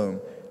Enceladus plume,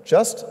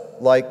 just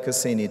like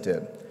Cassini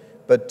did,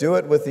 but do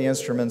it with the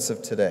instruments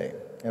of today.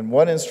 And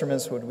what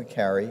instruments would we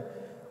carry?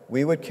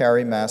 We would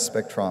carry mass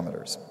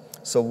spectrometers.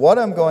 So what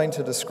I'm going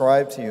to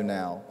describe to you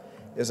now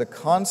is a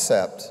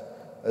concept,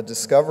 a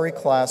Discovery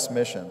class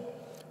mission,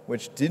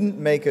 which didn't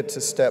make it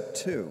to step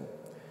 2,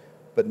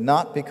 but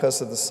not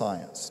because of the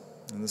science.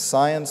 And the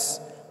science,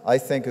 I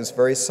think, is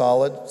very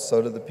solid,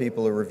 so do the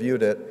people who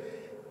reviewed it,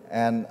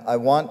 and I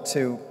want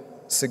to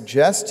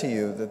suggest to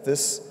you that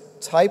this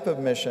type of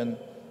mission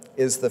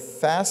is the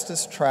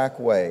fastest track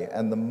way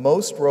and the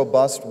most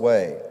robust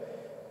way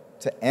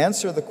to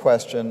answer the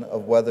question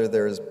of whether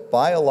there is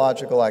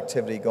biological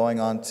activity going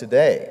on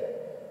today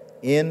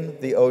in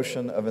the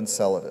ocean of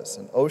Enceladus,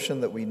 an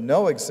ocean that we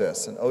know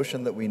exists, an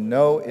ocean that we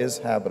know is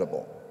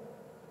habitable.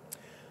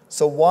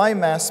 So why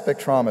mass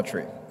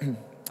spectrometry?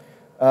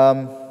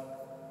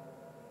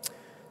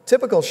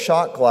 Typical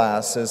shot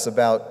glass is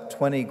about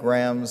 20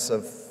 grams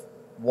of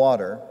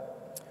water,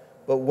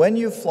 but when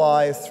you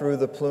fly through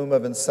the plume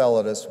of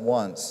Enceladus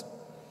once,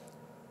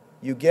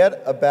 you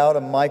get about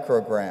a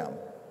microgram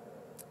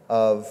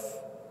of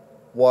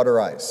water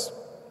ice,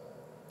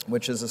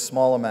 which is a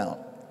small amount.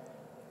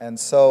 And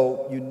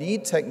so you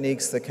need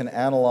techniques that can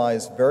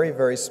analyze very,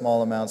 very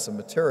small amounts of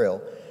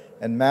material,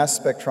 and mass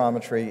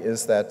spectrometry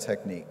is that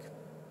technique.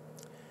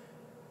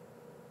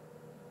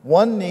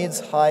 One needs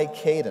high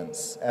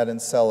cadence at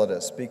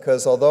Enceladus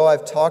because although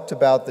I've talked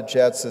about the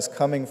jets as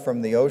coming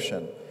from the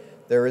ocean,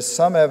 there is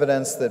some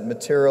evidence that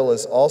material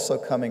is also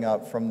coming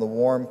up from the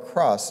warm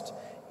crust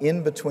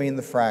in between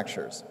the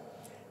fractures.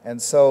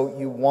 And so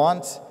you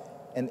want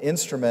an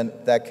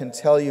instrument that can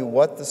tell you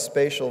what the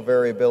spatial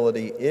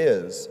variability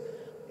is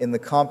in the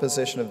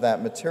composition of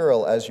that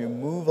material as you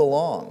move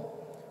along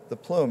the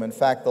plume. In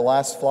fact, the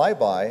last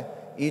flyby,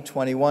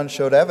 E21,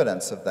 showed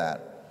evidence of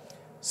that.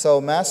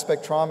 So mass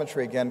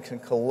spectrometry, again, can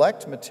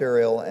collect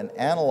material and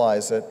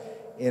analyze it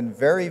in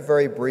very,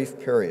 very brief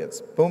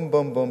periods. Boom,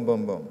 boom, boom,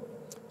 boom, boom.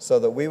 So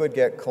that we would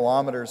get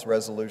kilometers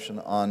resolution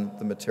on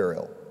the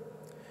material.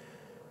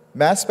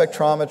 Mass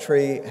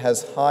spectrometry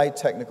has high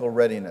technical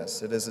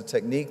readiness. It is a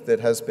technique that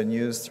has been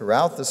used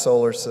throughout the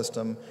solar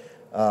system,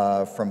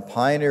 from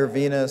Pioneer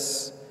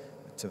Venus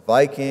to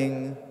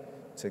Viking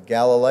to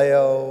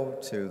Galileo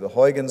to the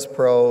Huygens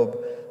probe.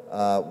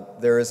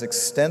 There is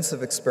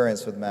extensive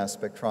experience with mass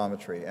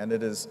spectrometry, and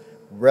it is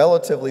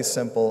relatively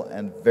simple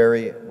and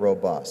very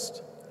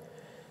robust.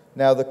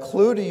 Now, the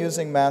clue to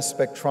using mass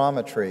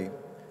spectrometry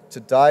to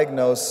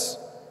diagnose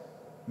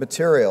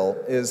material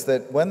is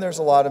that when there's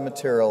a lot of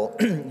material,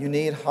 you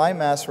need high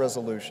mass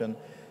resolution.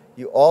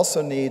 You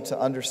also need to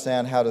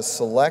understand how to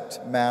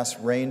select mass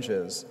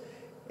ranges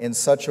in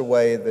such a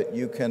way that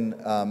you can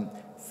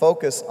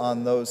focus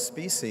on those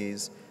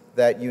species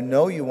that you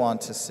know you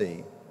want to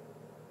see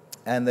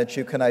and that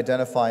you can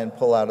identify and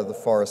pull out of the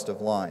forest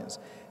of lines.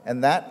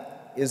 And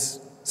that is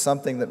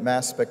something that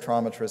mass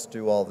spectrometrists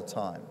do all the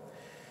time.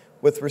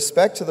 With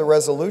respect to the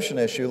resolution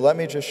issue, let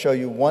me just show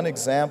you one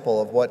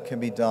example of what can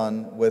be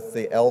done with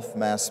the ELF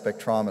mass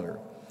spectrometer.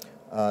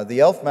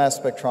 The ELF mass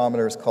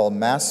spectrometer is called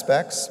Mass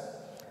Specs.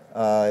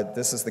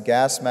 This is the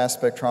gas mass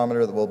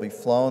spectrometer that will be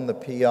flown. The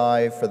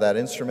PI for that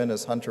instrument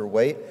is Hunter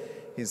Waite.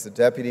 He's the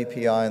deputy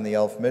PI in the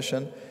ELF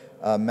mission.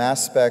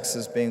 Mass Specs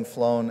is being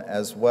flown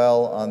as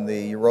well on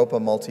the Europa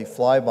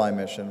multi-flyby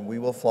mission. We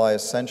will fly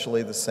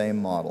essentially the same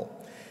model.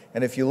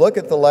 And if you look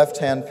at the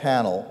left-hand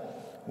panel,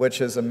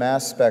 which is a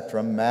mass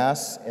spectrum,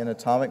 mass in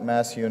atomic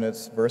mass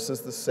units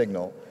versus the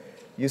signal,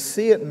 you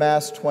see at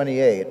mass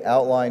 28,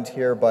 outlined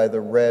here by the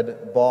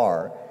red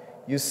bar,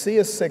 you see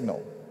a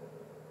signal.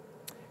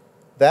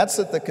 That's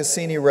at the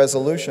Cassini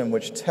resolution,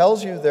 which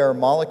tells you there are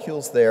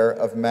molecules there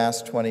of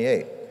mass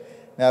 28.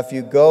 Now, if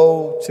you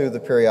go to the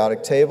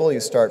periodic table, you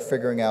start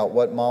figuring out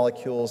what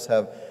molecules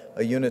have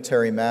a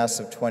unitary mass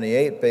of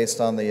 28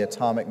 based on the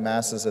atomic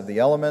masses of the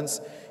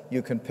elements.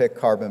 You can pick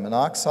carbon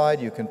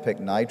monoxide, you can pick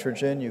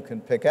nitrogen, you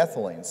can pick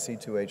ethylene,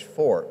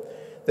 C2H4.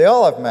 They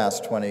all have mass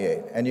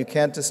 28, and you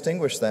can't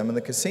distinguish them in the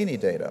Cassini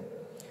data.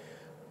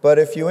 But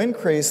if you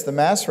increase the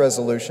mass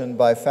resolution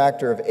by a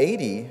factor of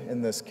 80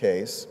 in this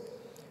case,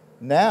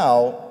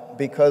 now,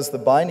 because the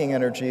binding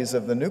energies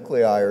of the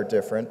nuclei are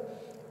different,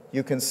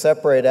 you can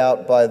separate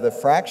out by the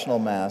fractional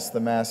mass, the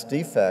mass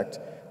defect,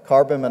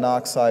 carbon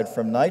monoxide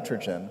from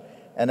nitrogen,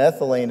 and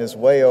ethylene is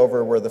way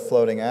over where the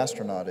floating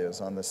astronaut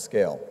is on this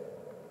scale.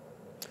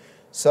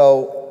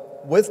 So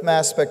with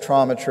mass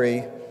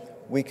spectrometry,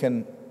 we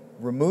can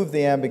remove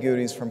the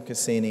ambiguities from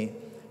Cassini,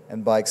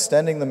 and by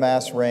extending the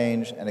mass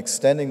range and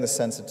extending the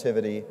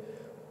sensitivity,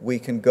 we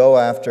can go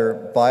after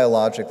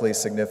biologically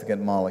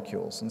significant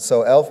molecules. And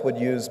so ELF would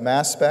use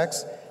mass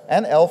specs,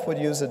 and ELF would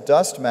use a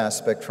dust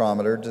mass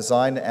spectrometer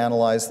designed to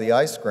analyze the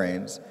ice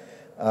grains.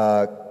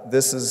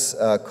 This is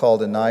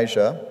called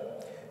ENISA,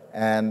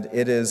 and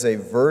it is a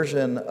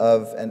version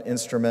of an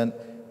instrument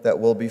that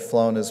will be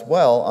flown as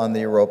well on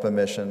the Europa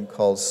mission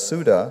called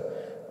SUDA.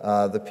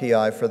 The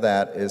PI for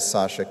that is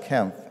Sascha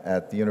Kempf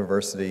at the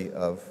University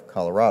of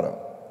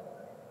Colorado.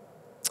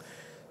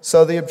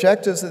 So the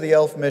objectives of the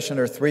ELF mission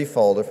are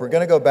threefold. If we're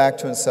going to go back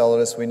to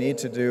Enceladus, we need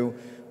to do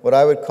what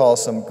I would call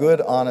some good,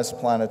 honest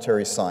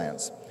planetary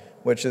science,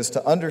 which is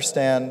to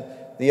understand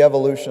the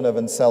evolution of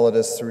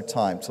Enceladus through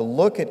time, to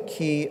look at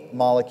key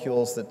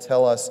molecules that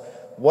tell us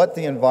what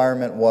the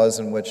environment was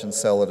in which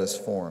Enceladus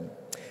formed.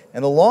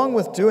 And along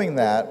with doing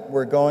that,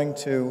 we're going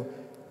to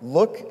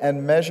look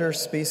and measure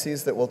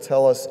species that will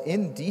tell us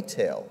in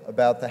detail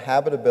about the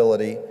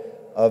habitability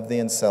of the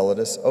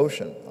Enceladus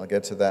ocean. I'll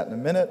get to that in a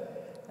minute.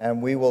 And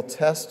we will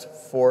test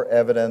for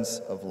evidence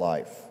of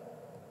life.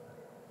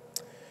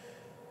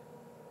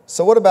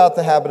 So what about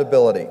the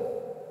habitability?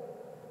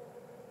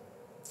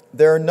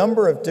 There are a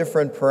number of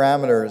different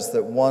parameters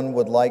that one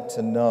would like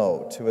to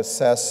know to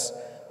assess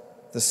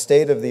the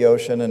state of the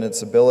ocean and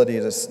its ability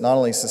to not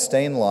only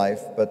sustain life,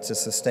 but to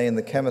sustain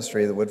the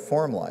chemistry that would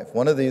form life.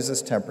 One of these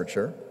is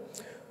temperature.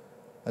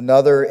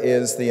 Another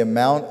is the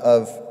amount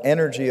of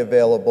energy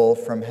available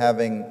from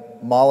having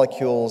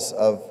molecules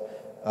of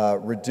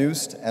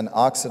reduced and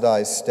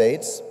oxidized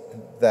states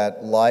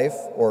that life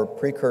or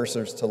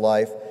precursors to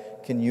life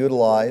can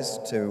utilize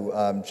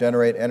to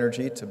generate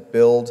energy, to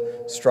build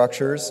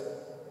structures,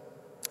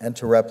 and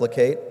to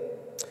replicate.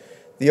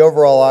 The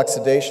overall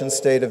oxidation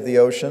state of the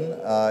ocean,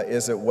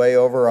 is it way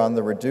over on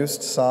the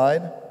reduced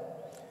side,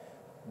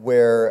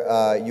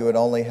 where you would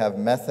only have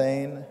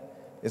methane?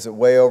 Is it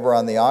way over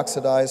on the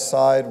oxidized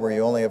side, where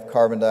you only have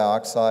carbon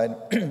dioxide?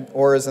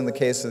 Or as in the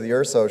case of the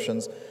Earth's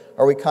oceans,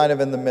 are we kind of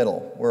in the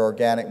middle, where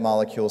organic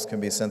molecules can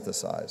be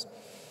synthesized?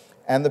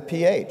 And the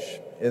pH,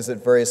 is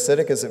it very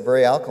acidic, is it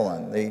very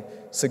alkaline? The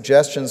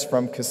suggestions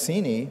from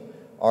Cassini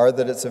are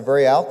that it's a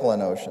very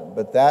alkaline ocean,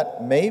 but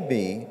that may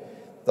be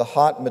the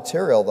hot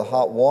material, the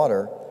hot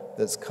water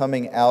that's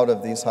coming out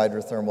of these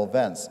hydrothermal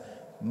vents,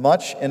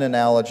 much in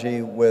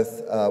analogy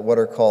with what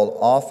are called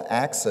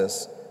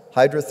off-axis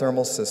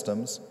hydrothermal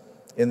systems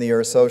in the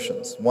Earth's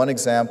oceans. One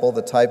example,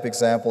 the type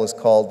example, is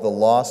called the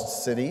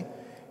Lost City.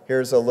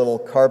 Here's a little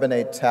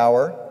carbonate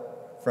tower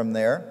from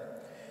there.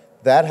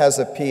 That has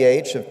a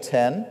pH of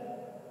 10.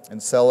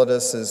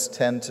 Enceladus is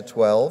 10 to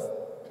 12.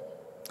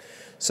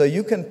 So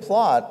you can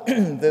plot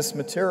this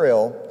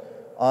material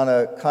on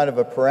a kind of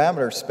a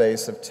parameter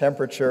space of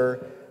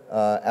temperature,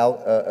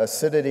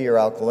 acidity or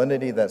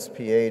alkalinity, that's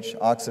pH,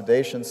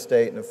 oxidation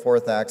state, and the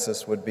fourth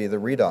axis would be the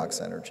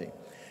redox energy.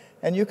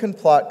 And you can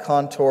plot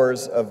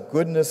contours of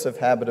goodness of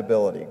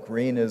habitability.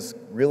 Green is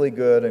really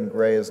good and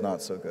gray is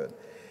not so good.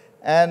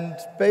 And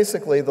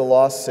basically, the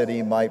Lost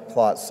City might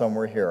plot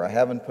somewhere here. I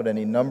haven't put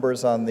any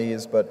numbers on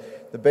these,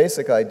 but the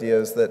basic idea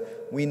is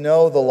that we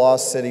know the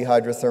Lost City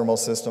hydrothermal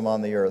system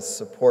on the Earth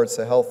supports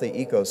a healthy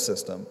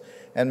ecosystem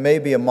and may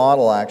be a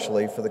model,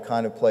 actually, for the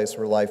kind of place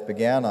where life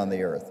began on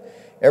the Earth.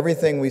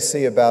 Everything we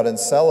see about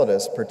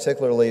Enceladus,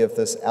 particularly if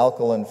this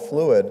alkaline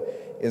fluid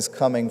is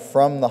coming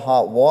from the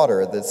hot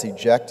water that's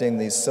ejecting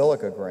these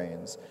silica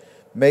grains,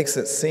 makes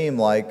it seem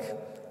like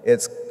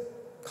it's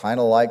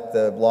kind of like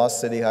the Lost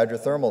City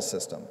hydrothermal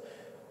system.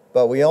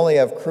 But we only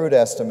have crude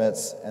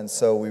estimates, and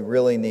so we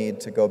really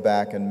need to go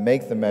back and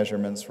make the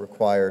measurements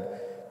required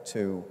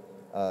to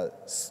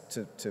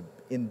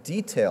in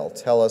detail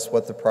tell us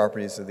what the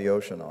properties of the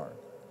ocean are.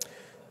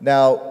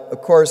 Now,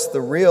 of course,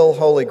 the real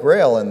holy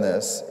grail in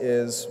this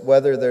is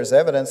whether there's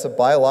evidence of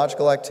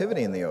biological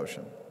activity in the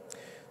ocean.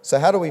 So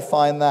how do we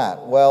find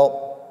that?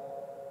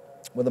 Well,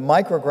 with a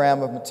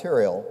microgram of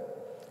material,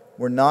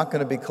 we're not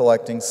going to be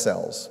collecting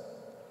cells.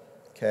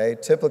 Okay,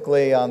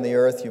 typically on the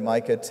Earth, you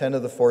might get 10 to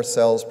the 4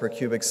 cells per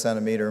cubic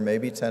centimeter,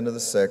 maybe 10 to the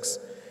 6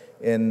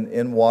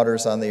 in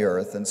waters on the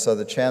Earth, and so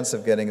the chance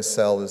of getting a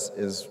cell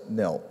is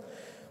nil.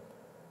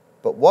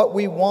 But what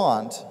we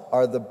want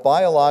are the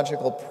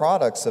biological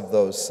products of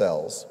those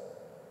cells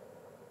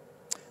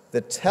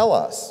that tell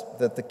us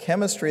that the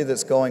chemistry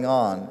that's going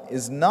on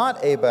is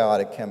not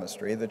abiotic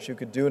chemistry that you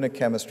could do in a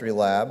chemistry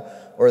lab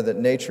or that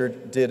nature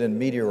did in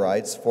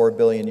meteorites 4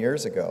 billion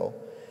years ago,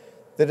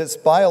 that it's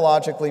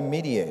biologically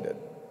mediated.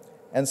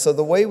 And so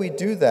the way we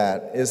do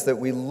that is that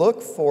we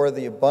look for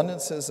the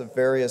abundances of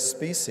various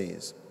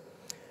species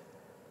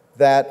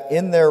that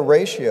in their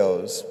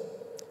ratios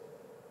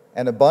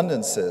and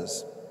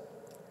abundances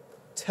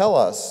tell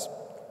us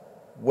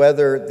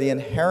whether the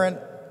inherent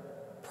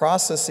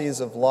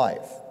processes of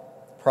life,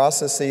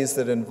 processes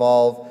that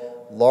involve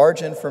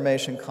large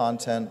information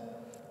content,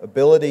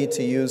 ability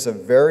to use a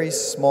very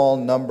small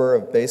number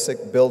of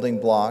basic building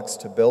blocks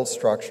to build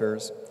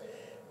structures,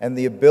 and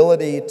the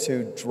ability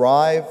to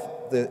drive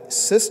the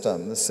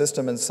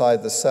system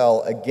inside the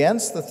cell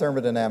against the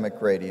thermodynamic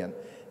gradient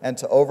and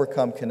to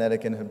overcome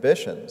kinetic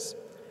inhibitions.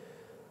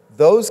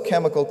 Those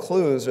chemical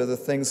clues are the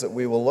things that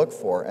we will look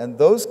for, and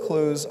those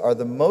clues are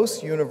the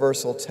most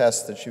universal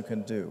tests that you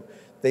can do.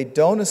 They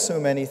don't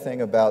assume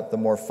anything about the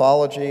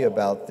morphology,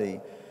 about the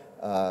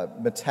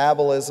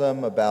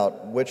metabolism,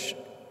 about which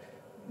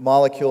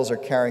molecules are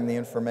carrying the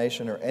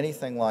information or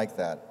anything like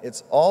that.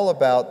 It's all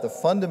about the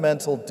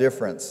fundamental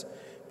difference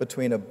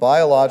between a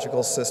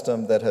biological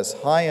system that has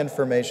high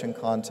information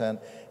content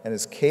and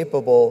is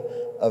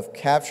capable of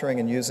capturing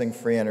and using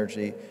free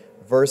energy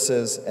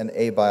versus an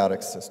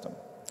abiotic system.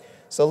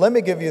 So let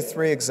me give you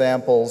 3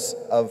 examples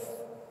of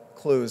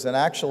clues. And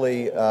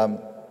actually,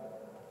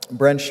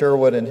 Brent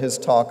Sherwood in his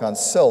talk on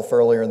SILF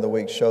earlier in the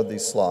week showed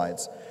these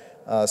slides.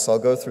 So I'll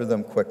go through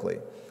them quickly.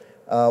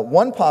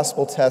 One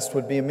possible test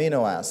would be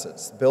amino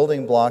acids,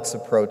 building blocks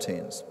of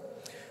proteins.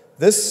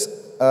 This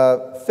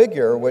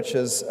figure, which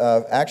is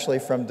actually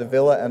from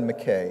Davila and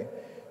McKay,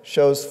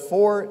 shows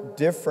 4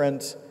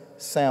 different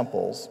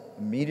samples,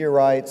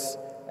 meteorites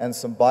and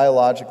some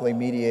biologically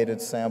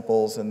mediated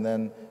samples, and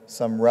then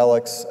some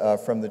relics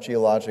from the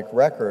geologic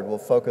record. We'll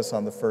focus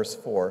on the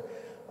first 4.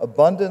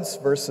 Abundance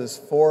versus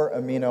 4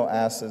 amino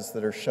acids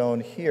that are shown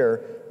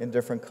here in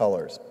different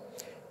colors.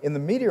 In the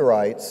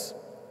meteorites,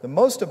 the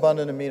most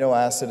abundant amino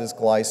acid is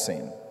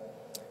glycine.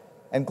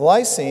 And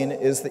glycine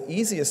is the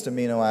easiest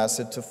amino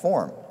acid to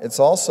form. It's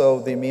also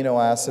the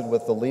amino acid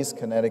with the least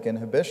kinetic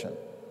inhibition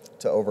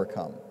to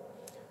overcome.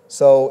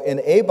 So in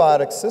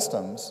abiotic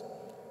systems,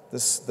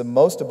 the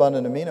most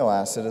abundant amino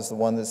acid is the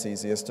one that's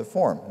easiest to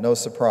form. No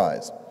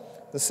surprise.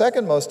 The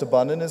second most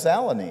abundant is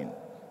alanine,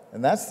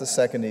 and that's the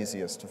second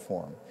easiest to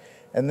form.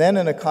 And then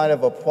in a kind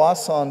of a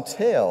Poisson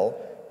tail,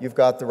 you've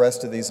got the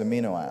rest of these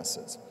amino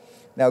acids.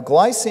 Now,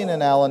 glycine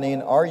and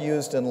alanine are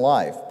used in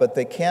life, but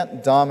they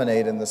can't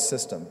dominate in the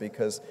system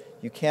because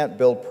you can't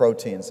build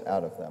proteins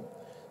out of them.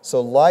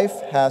 So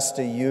life has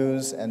to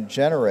use and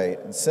generate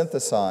and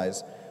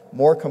synthesize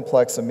more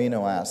complex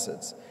amino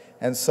acids.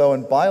 And so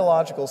in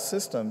biological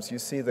systems, you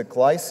see that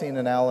glycine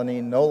and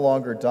alanine no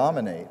longer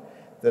dominate,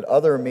 that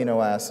other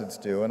amino acids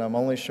do, and I'm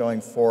only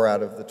showing 4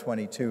 out of the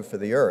 22 for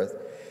the Earth.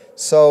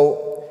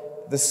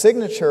 So the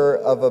signature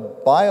of a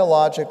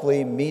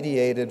biologically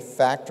mediated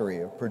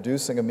factory of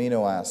producing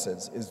amino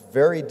acids is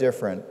very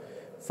different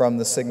from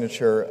the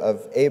signature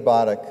of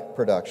abiotic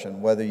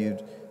production, whether you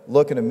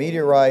look at a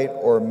meteorite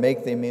or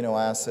make the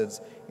amino acids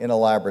in a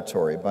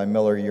laboratory by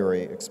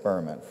Miller-Urey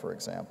experiment, for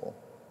example.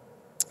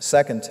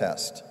 Second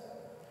test.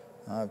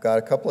 I've got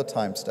a couple of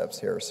time steps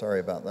here. Sorry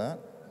about that.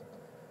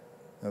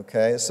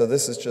 Okay, so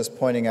this is just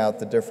pointing out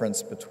the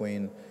difference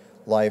between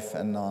life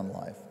and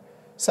non-life.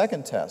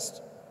 Second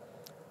test.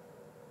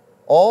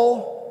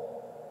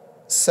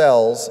 All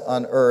cells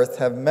on Earth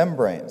have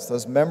membranes.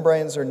 Those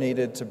membranes are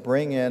needed to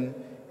bring in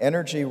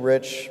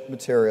energy-rich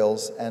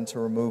materials and to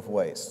remove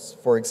wastes.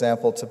 For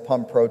example, to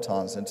pump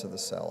protons into the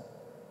cell.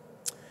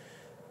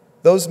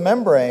 Those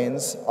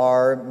membranes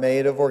are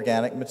made of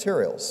organic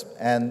materials,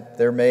 and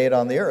they're made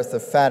on the Earth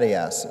of fatty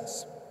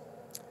acids,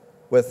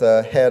 with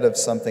a head of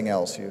something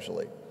else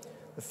usually.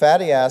 The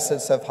fatty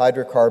acids have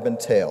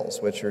hydrocarbon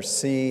tails, which are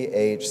C,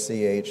 H,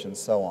 CH, and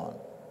so on.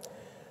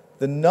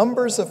 The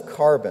numbers of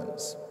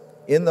carbons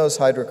in those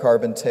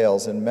hydrocarbon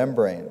tails in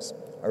membranes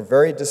are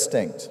very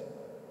distinct.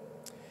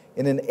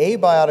 In an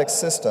abiotic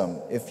system,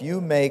 if you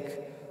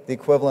make the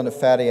equivalent of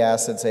fatty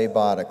acids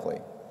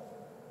abiotically,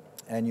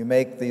 and you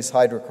make these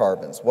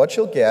hydrocarbons, what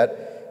you'll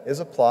get is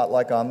a plot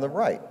like on the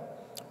right,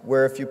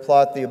 where if you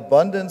plot the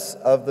abundance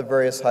of the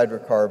various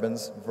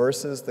hydrocarbons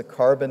versus the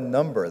carbon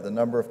number, the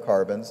number of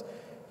carbons,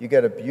 you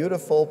get a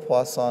beautiful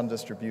Poisson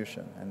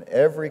distribution, and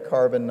every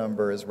carbon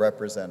number is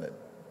represented.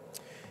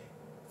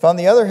 If, on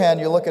the other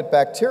hand, you look at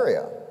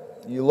bacteria,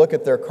 you look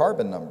at their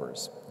carbon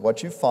numbers,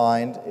 what you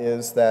find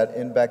is that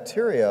in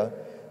bacteria,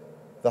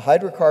 the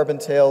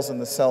hydrocarbon tails in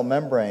the cell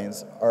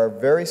membranes are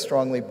very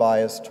strongly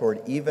biased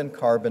toward even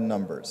carbon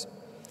numbers.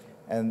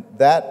 And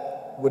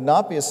that would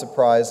not be a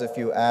surprise if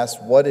you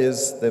asked, what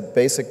is the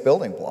basic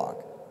building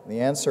block?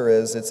 The answer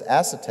is it's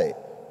acetate,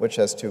 which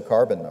has 2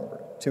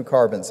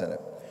 carbons in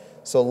it.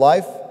 So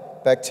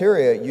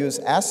bacteria use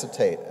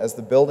acetate as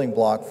the building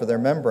block for their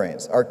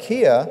membranes.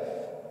 Archaea,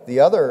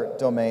 the other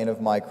domain of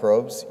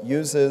microbes,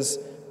 uses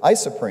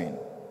isoprene,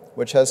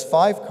 which has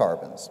 5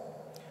 carbons.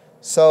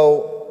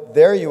 So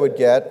there you would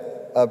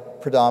get a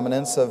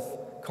predominance of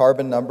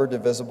carbon number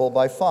divisible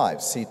by 5,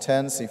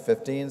 C10,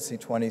 C15,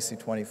 C20,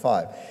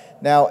 C25.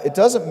 Now, it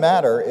doesn't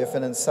matter if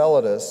in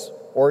Enceladus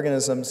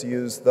organisms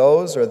use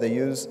those or they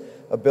use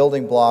a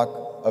building block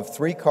of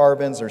 3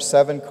 carbons or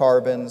 7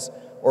 carbons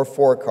or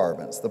 4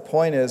 carbons. The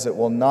point is it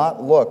will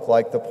not look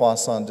like the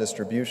Poisson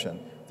distribution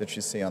that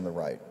you see on the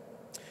right.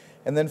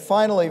 And then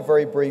finally,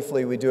 very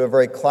briefly, we do a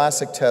very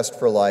classic test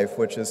for life,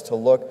 which is to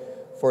look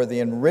for the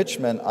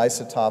enrichment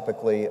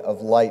isotopically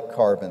of light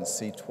carbon,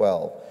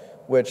 C12.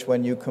 which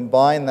when you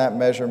combine that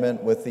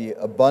measurement with the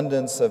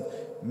abundance of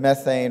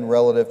methane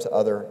relative to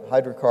other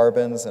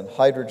hydrocarbons and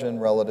hydrogen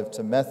relative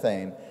to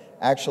methane,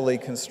 actually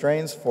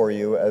constrains for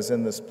you, as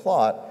in this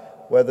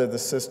plot, whether the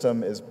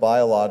system is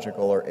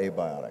biological or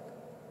abiotic.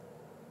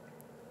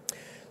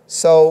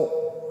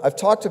 So I've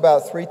talked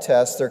about 3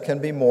 tests. There can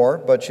be more,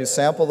 but you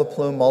sample the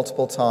plume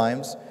multiple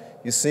times.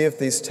 You see if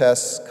these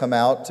tests come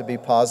out to be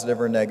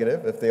positive or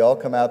negative. If they all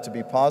come out to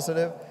be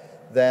positive,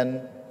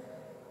 then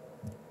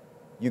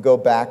you go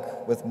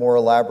back with more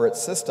elaborate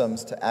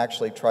systems to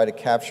actually try to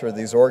capture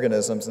these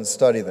organisms and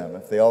study them.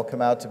 If they all come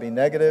out to be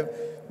negative,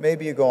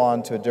 maybe you go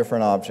on to a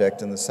different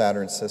object in the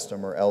Saturn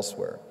system or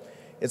elsewhere.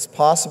 It's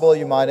possible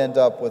you might end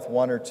up with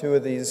 1 or 2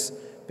 of these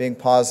being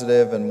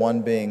positive and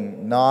 1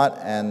 being not,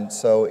 and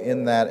so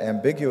in that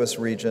ambiguous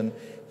region,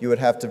 you would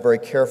have to very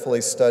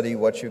carefully study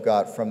what you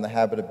got from the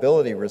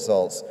habitability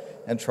results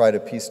and try to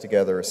piece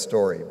together a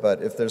story.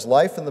 But if there's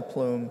life in the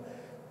plume,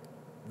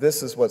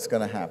 this is what's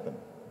going to happen.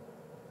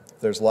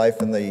 There's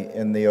life in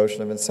the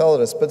ocean of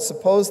Enceladus, but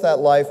suppose that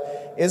life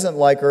isn't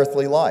like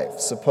earthly life.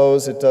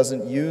 Suppose it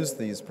doesn't use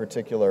these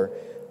particular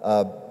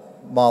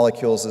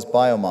molecules as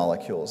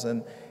biomolecules.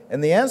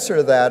 And the answer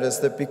to that is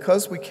that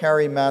because we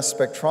carry mass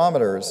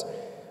spectrometers,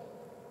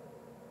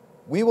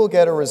 we will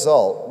get a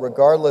result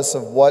regardless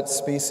of what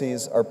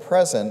species are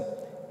present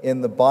in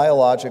the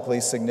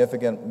biologically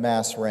significant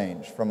mass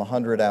range from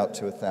 100 out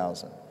to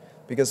 1,000.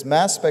 Because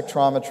mass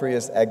spectrometry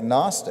is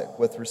agnostic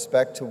with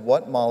respect to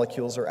what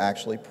molecules are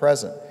actually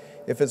present.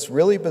 If it's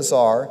really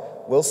bizarre,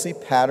 we'll see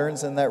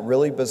patterns in that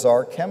really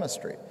bizarre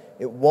chemistry.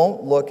 It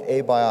won't look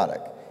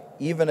abiotic,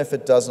 even if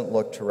it doesn't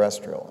look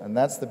terrestrial. And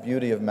that's the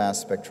beauty of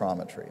mass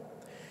spectrometry.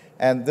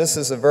 And this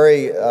is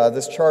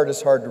this chart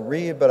is hard to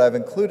read, but I've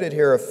included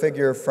here a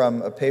figure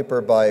from a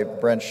paper by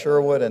Brent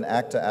Sherwood and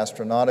Acta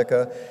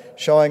Astronautica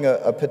showing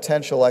a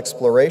potential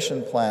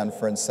exploration plan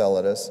for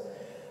Enceladus.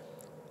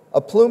 A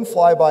plume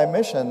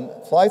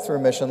fly-through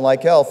mission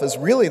like ELF is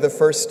really the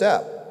first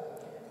step.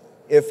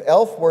 If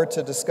ELF were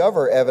to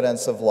discover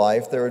evidence of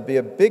life, there would be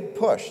a big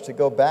push to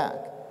go back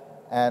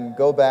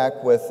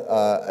with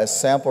a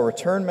sample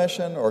return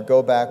mission or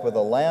go back with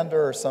a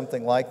lander or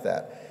something like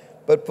that.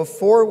 But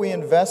before we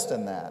invest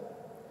in that,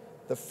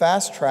 the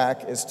fast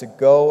track is to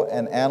go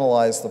and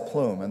analyze the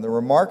plume. And the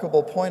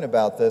remarkable point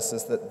about this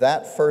is that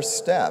that first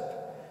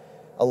step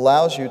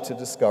allows you to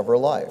discover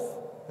life.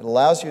 It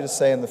allows you to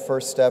say in the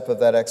first step of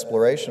that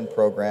exploration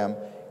program,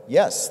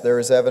 yes, there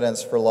is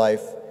evidence for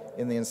life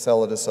in the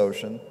Enceladus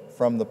Ocean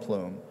from the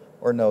plume,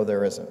 or no,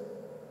 there isn't.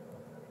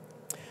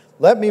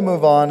 Let me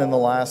move on in the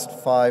last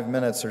 5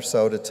 minutes or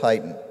so to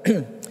Titan.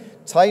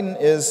 Titan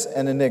is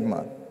an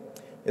enigma.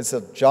 It's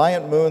a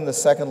giant moon, the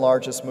 2nd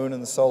largest moon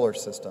in the solar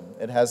system.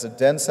 It has a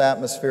dense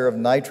atmosphere of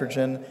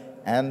nitrogen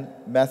and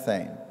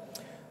methane.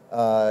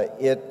 By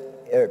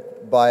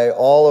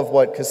all of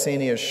what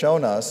Cassini has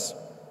shown us,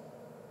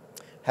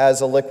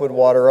 has a liquid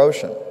water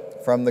ocean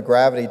from the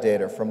gravity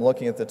data, from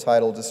looking at the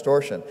tidal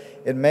distortion.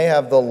 It may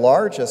have the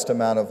largest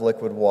amount of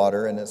liquid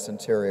water in its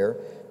interior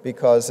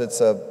because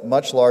it's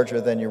much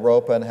larger than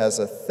Europa and has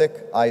a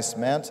thick ice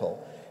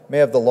mantle. It may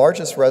have the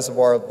largest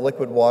reservoir of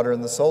liquid water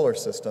in the solar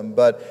system,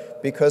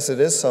 but because it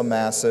is so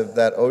massive,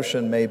 that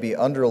ocean may be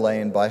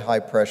underlain by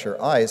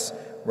high-pressure ice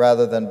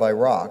rather than by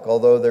rock,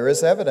 although there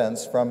is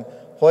evidence from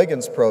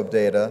Huygens probe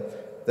data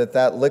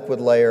that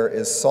liquid layer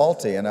is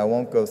salty, and I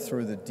won't go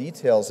through the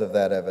details of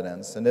that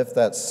evidence. And if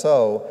that's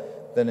so,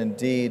 then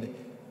indeed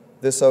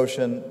this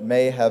ocean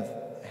may have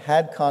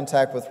had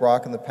contact with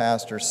rock in the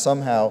past or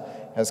somehow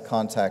has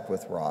contact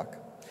with rock.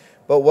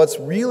 But what's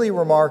really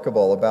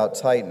remarkable about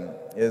Titan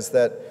is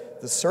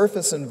that the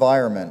surface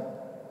environment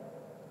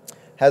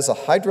has a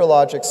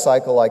hydrologic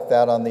cycle like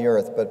that on the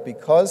Earth, but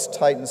because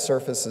Titan's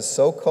surface is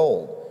so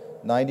cold,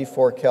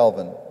 94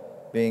 Kelvin,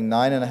 being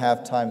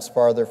 9.5 times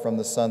farther from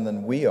the sun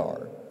than we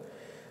are,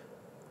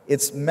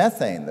 it's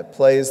methane that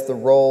plays the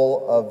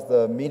role of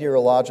the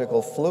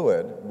meteorological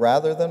fluid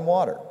rather than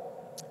water.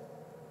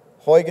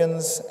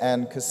 Huygens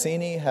and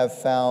Cassini have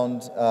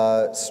found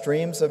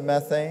streams of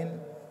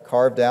methane,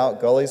 carved out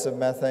gullies of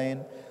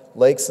methane,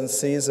 lakes and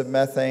seas of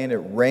methane.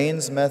 It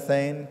rains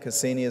methane.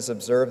 Cassini has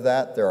observed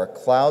that. There are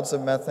clouds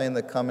of methane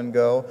that come and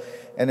go.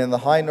 And in the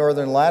high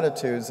northern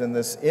latitudes, in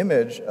this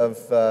image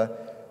of the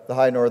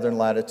high northern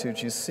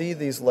latitudes, you see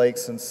these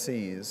lakes and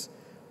seas.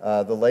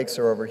 The lakes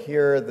are over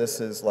here. This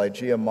is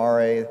Ligeia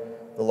Mare,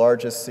 the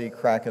largest sea,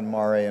 Kraken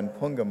Mare, and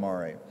Punga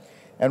Mare.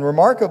 And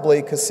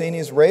remarkably,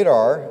 Cassini's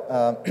radar,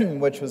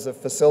 which was a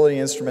facility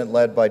instrument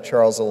led by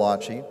Charles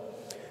Alachi,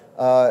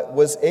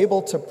 was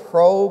able to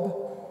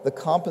probe the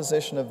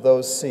composition of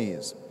those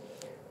seas.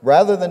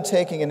 Rather than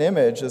taking an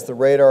image, as the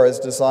radar is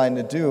designed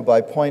to do,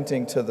 by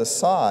pointing to the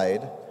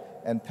side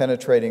and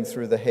penetrating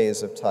through the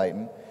haze of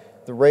Titan,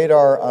 the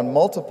radar on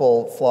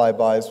multiple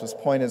flybys was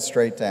pointed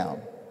straight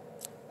down.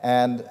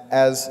 And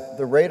as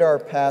the radar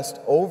passed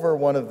over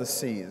one of the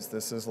seas,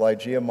 this is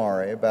Ligeia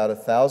Mare, about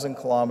 1,000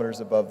 kilometers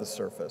above the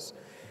surface,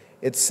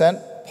 it sent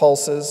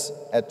pulses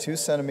at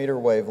 2-centimeter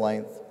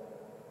wavelength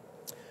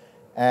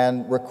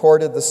and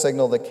recorded the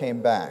signal that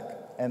came back.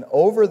 and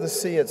over the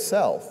sea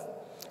itself,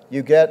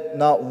 you get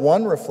not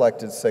one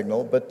reflected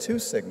signal, but two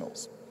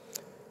signals.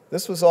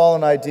 This was all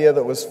an idea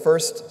that was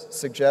first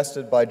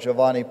suggested by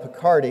Giovanni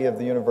Picardi of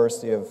the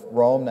University of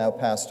Rome, now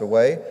passed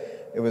away.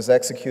 It was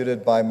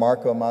executed by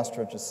Marco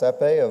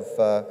Mastrogiuseppe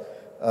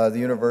of the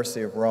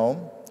University of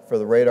Rome for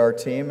the radar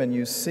team, and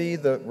you see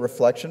the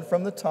reflection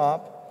from the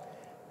top,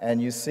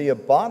 and you see a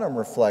bottom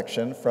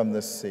reflection from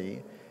the sea,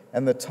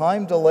 and the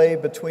time delay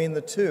between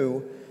the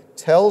two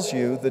tells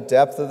you the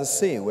depth of the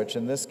sea, which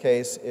in this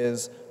case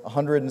is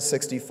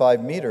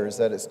 165 meters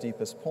at its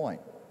deepest point,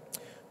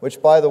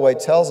 which, by the way,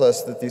 tells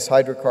us that these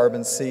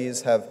hydrocarbon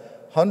seas have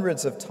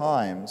hundreds of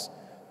times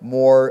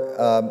more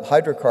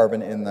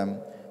hydrocarbon in them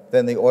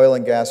than the oil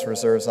and gas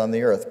reserves on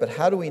the Earth. But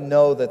how do we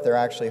know that they're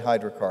actually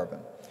hydrocarbon?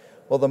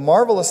 Well, the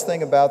marvelous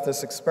thing about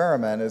this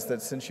experiment is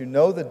that since you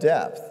know the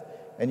depth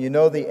and you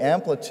know the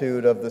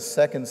amplitude of the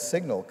second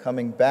signal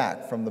coming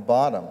back from the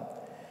bottom,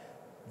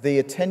 the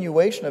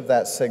attenuation of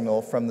that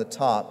signal from the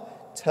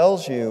top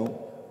tells you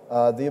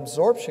the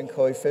absorption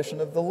coefficient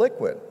of the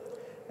liquid.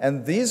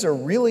 And these are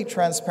really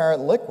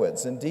transparent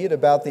liquids. Indeed,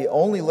 about the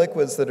only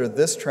liquids that are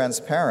this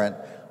transparent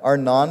are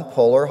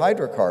nonpolar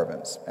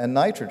hydrocarbons and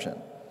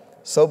nitrogen.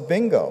 So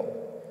bingo,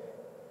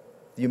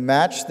 you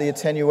match the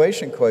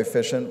attenuation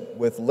coefficient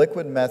with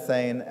liquid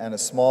methane and a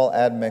small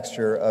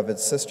admixture of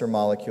its sister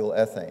molecule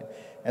ethane.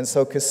 And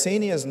so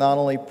Cassini has not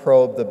only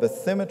probed the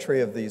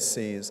bathymetry of these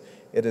seas,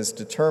 it has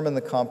determined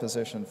the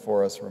composition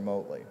for us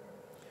remotely.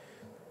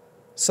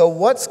 So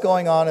what's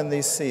going on in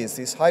these seas?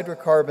 These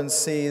hydrocarbon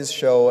seas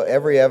show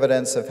every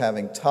evidence of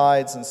having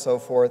tides and so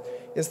forth.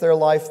 Is there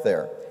life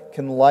there?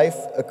 Can life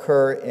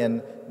occur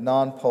in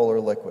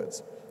nonpolar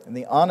liquids? And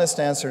the honest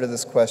answer to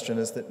this question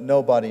is that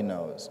nobody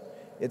knows.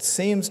 It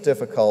seems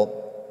difficult,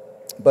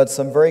 but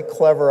some very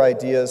clever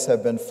ideas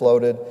have been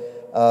floated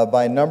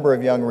by a number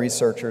of young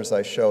researchers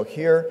I show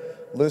here.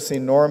 Lucy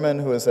Norman,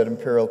 who is at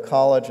Imperial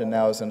College and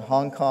now is in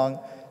Hong Kong,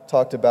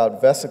 talked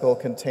about vesicle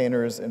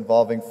containers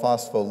involving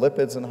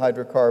phospholipids and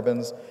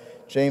hydrocarbons.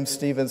 James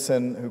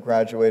Stevenson, who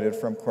graduated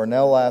from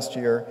Cornell last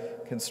year,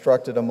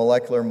 constructed a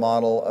molecular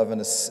model of an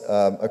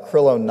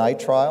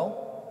acrylonitrile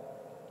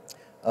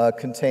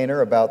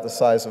container about the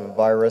size of a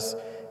virus.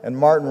 And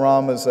Martin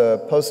Rahm is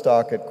a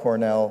postdoc at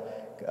Cornell,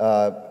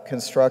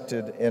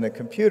 constructed in a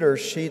computer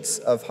sheets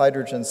of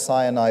hydrogen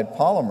cyanide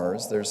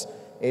polymers. There's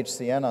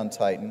HCN on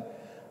Titan,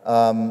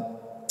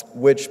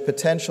 which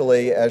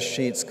potentially, as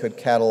sheets, could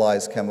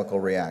catalyze chemical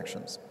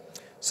reactions.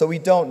 So we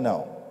don't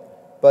know,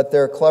 but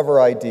they're clever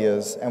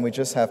ideas, and we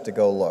just have to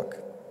go look.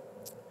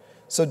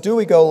 So do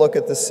we go look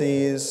at the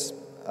seas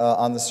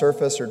on the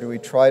surface, or do we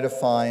try to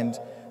find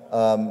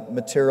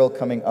material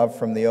coming up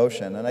from the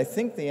ocean? And I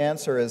think the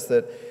answer is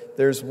that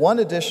there's one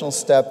additional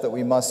step that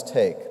we must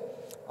take.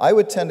 I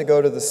would tend to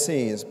go to the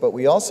seas, but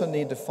we also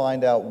need to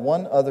find out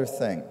one other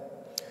thing.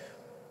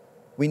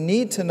 We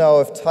need to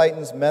know if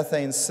Titan's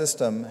methane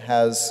system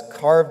has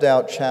carved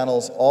out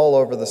channels all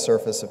over the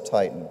surface of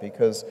Titan,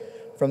 because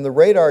from the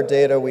radar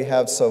data we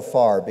have so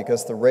far,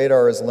 because the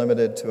radar is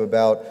limited to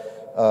about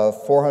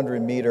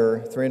 400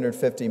 meter,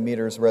 350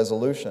 meters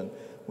resolution,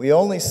 we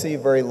only see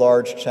very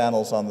large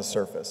channels on the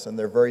surface, and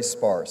they're very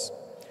sparse.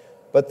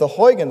 But the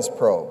Huygens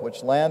probe,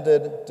 which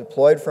landed,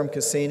 deployed from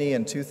Cassini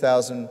in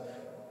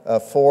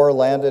 2004,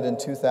 landed in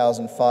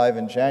 2005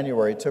 in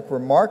January, took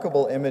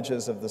remarkable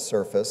images of the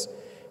surface.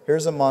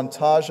 Here's a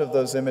montage of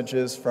those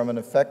images from an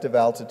effective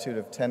altitude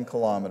of 10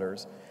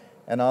 kilometers.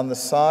 And on the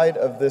side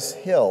of this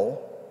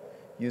hill,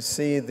 you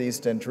see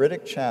these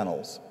dendritic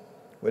channels,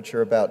 which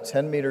are about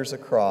 10 meters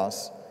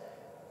across,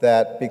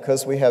 that,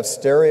 because we have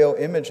stereo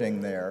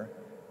imaging there,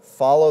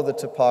 follow the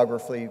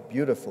topography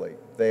beautifully.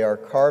 They are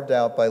carved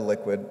out by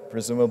liquid,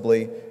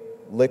 presumably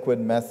liquid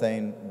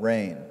methane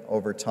rain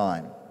over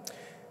time.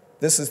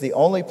 This is the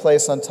only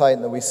place on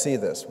Titan that we see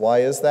this. Why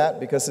is that?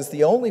 Because it's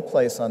the only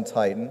place on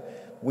Titan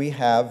we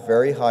have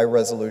very high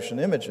resolution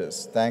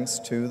images, thanks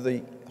to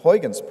the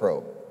Huygens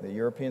probe, the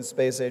European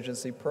Space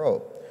Agency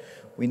probe.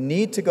 We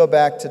need to go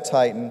back to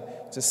Titan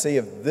to see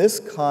if this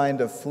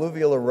kind of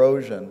fluvial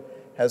erosion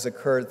has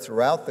occurred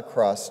throughout the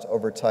crust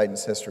over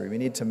Titan's history. We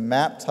need to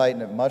map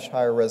Titan at much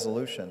higher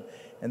resolution.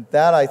 And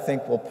that, I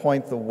think, will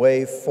point the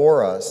way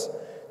for us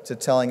to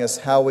telling us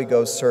how we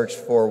go search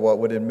for what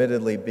would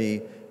admittedly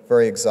be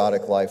very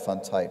exotic life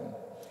on Titan.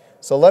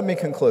 So let me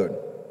conclude.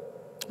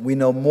 We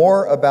know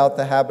more about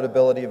the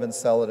habitability of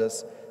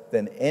Enceladus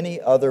than any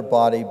other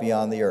body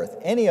beyond the Earth,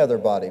 any other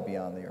body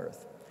beyond the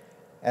Earth.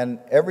 And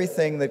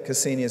everything that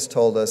Cassini has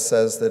told us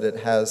says that it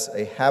has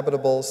a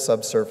habitable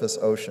subsurface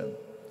ocean.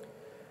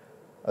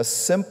 A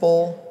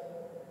simple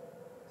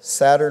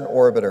Saturn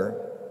orbiter,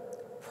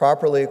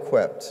 properly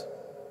equipped,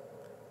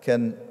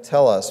 can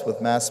tell us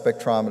with mass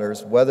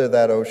spectrometers whether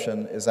that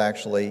ocean is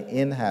actually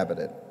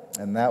inhabited.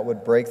 And that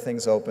would break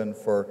things open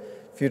for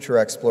future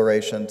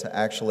exploration to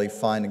actually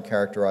find and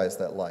characterize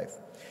that life.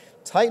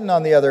 Titan,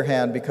 on the other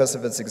hand, because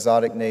of its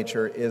exotic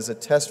nature, is a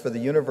test for the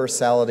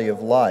universality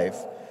of life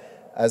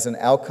as an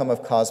outcome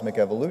of cosmic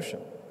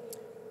evolution.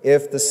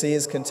 If the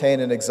seas contain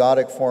an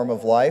exotic form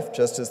of life,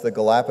 just as the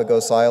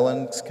Galapagos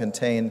Islands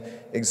contain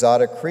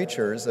exotic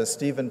creatures, as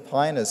Stephen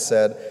Pine has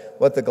said,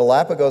 what the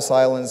Galapagos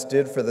Islands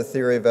did for the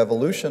theory of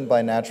evolution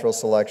by natural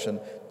selection,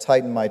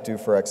 Titan might do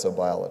for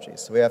exobiology.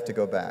 So we have to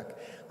go back.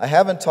 I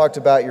haven't talked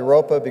about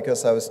Europa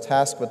because I was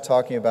tasked with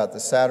talking about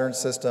the Saturn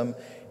system.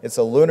 It's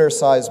a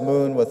lunar-sized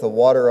moon with a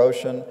water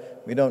ocean.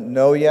 We don't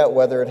know yet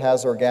whether it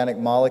has organic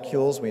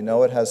molecules. We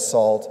know it has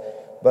salt.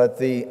 But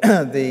the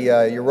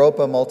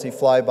Europa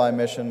multi-flyby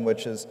mission,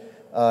 which is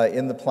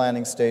in the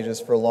planning stages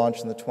for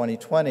launch in the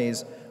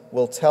 2020s,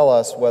 will tell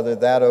us whether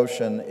that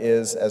ocean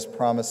is as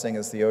promising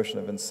as the ocean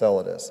of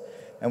Enceladus.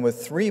 And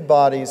with 3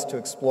 bodies to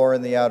explore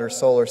in the outer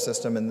solar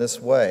system in this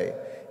way,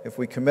 if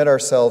we commit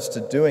ourselves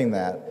to doing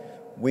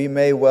that, we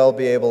may well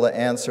be able to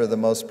answer the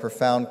most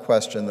profound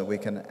question that we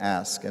can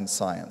ask in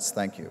science.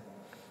 Thank you.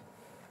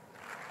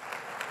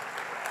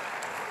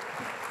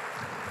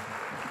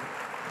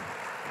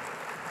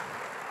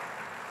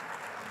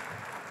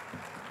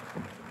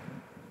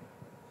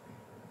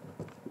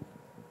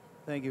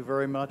 Thank you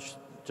very much,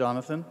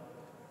 Jonathan.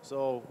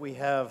 So we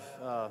have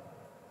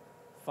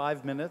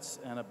 5 minutes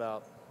and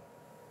about,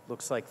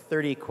 looks like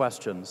 30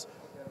 questions.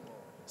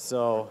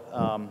 So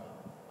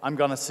I'm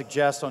going to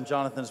suggest on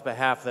Jonathan's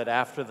behalf that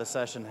after the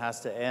session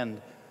has to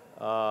end,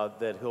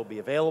 that he'll be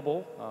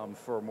available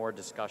for more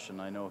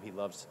discussion. I know he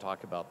loves to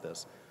talk about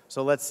this.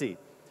 So let's see.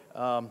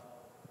 There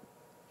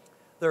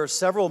are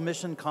several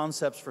mission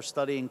concepts for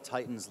studying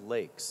Titan's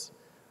lakes.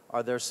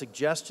 Are there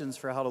suggestions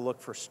for how to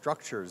look for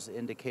structures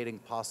indicating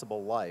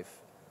possible life,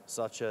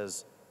 such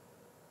as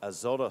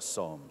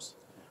azotosomes?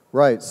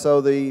 Right. So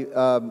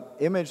the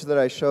image that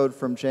I showed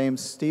from James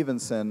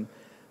Stevenson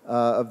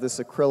of this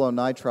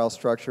acrylonitrile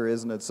structure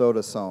is an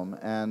azotosome.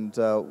 And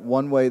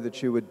one way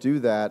that you would do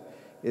that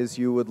is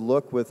you would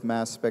look with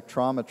mass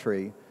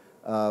spectrometry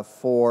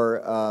for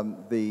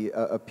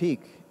a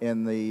peak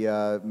in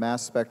the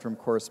mass spectrum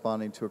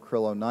corresponding to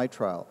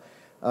acrylonitrile.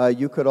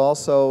 You could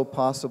also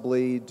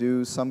possibly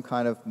do some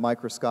kind of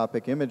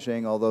microscopic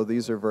imaging, although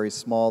these are very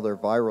small, they're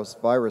virus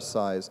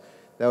size.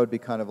 That would be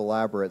kind of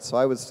elaborate. So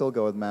I would still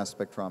go with mass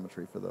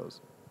spectrometry for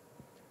those.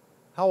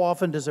 How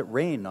often does it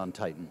rain on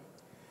Titan?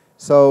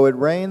 So it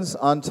rains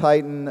on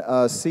Titan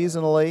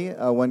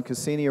seasonally. When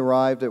Cassini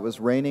arrived, it was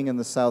raining in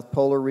the South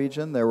Polar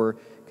region. There were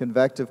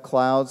convective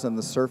clouds and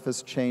the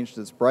surface changed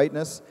its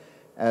brightness.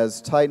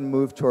 As Titan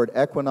moved toward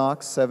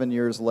equinox 7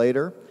 years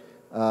later,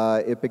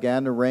 it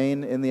began to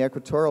rain in the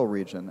equatorial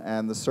region,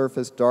 and the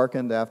surface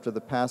darkened after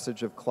the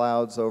passage of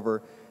clouds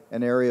over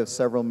an area of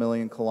several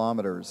million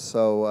kilometers.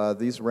 So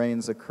these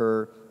rains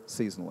occur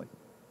seasonally.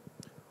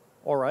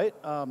 All right.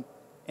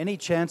 Any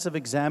chance of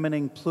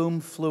examining plume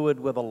fluid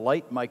with a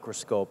light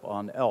microscope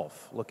on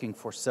ELF, looking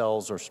for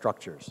cells or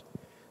structures?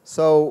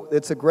 So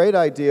it's a great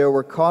idea.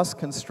 We're cost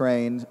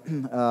constrained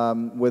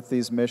with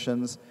these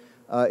missions.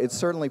 It's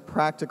certainly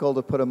practical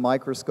to put a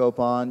microscope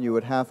on. You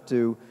would have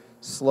to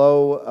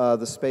slow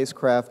the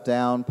spacecraft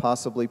down,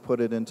 possibly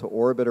put it into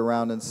orbit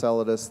around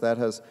Enceladus. That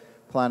has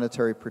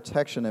planetary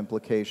protection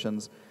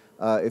implications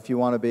if you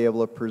want to be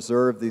able to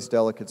preserve these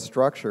delicate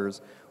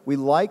structures. We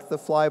like the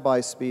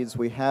flyby speeds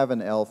we have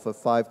in ELF of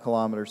 5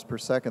 kilometers per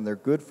second. They're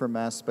good for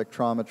mass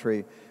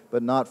spectrometry,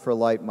 but not for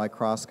light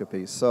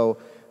microscopy. So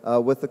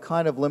with the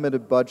kind of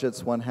limited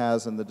budgets one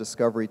has in the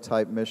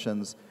Discovery-type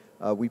missions,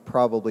 we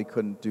probably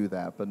couldn't do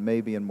that, but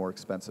maybe in more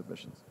expensive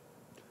missions.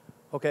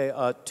 Okay,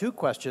 2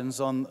 questions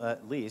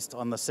at least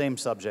on the same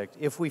subject.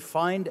 If we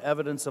find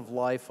evidence of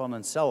life on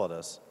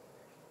Enceladus,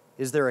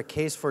 is there a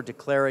case for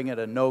declaring it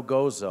a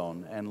no-go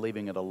zone and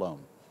leaving it alone?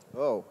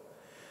 Oh,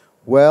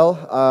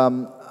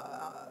 well,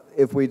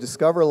 if we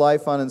discover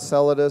life on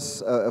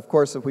Enceladus, of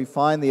course, if we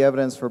find the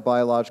evidence for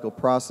biological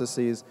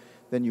processes,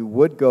 then you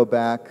would go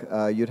back.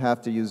 You'd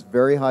have to use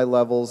very high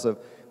levels of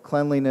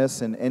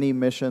cleanliness in any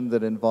mission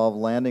that involved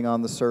landing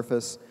on the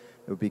surface.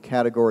 It would be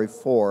Category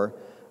 4.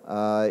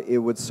 It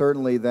would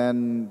certainly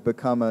then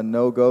become a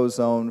no-go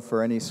zone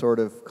for any sort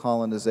of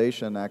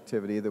colonization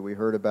activity that we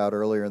heard about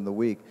earlier in the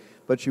week.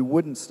 But you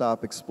wouldn't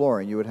stop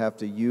exploring. You would have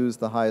to use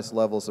the highest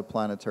levels of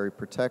planetary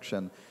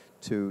protection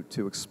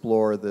to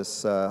explore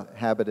this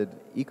habited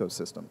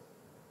ecosystem.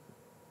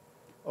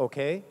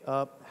 Okay.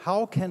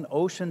 How can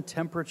ocean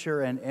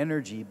temperature and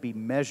energy be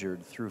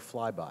measured through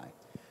flyby?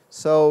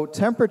 So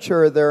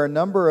temperature, there are a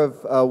number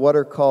of what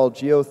are called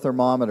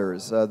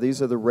geothermometers.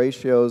 These are the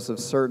ratios of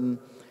certain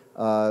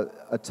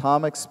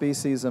atomic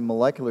species and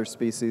molecular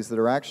species that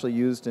are actually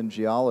used in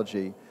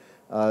geology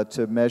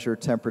to measure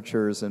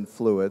temperatures in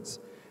fluids.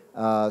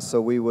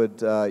 So we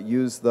would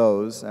use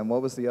those. And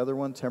what was the other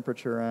one?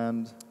 Temperature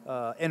and?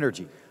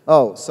 Energy.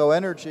 Oh, so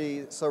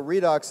energy, so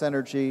redox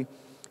energy,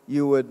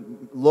 you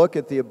would look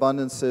at the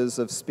abundances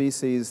of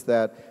species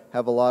that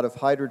have a lot of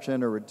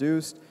hydrogen or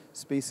reduced,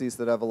 species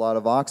that have a lot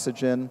of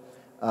oxygen,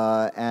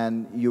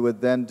 and you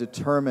would then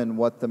determine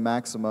what the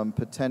maximum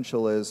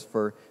potential is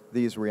for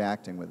these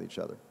reacting with each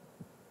other.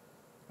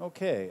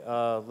 Okay,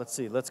 let's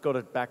see. Let's go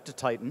back to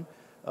Titan.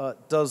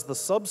 Does the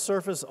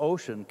subsurface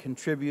ocean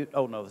contribute...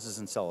 Oh, no, this is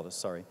Enceladus,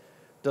 sorry.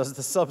 Does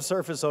the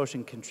subsurface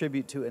ocean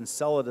contribute to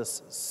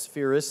Enceladus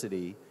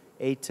sphericity,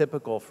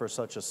 atypical for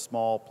such a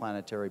small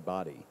planetary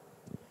body?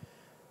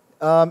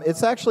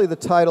 It's actually the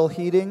tidal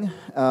heating,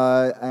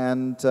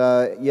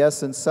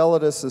 yes,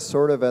 Enceladus is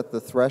sort of at the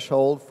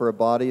threshold for a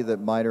body that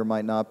might or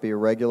might not be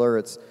irregular.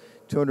 It's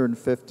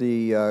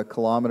 250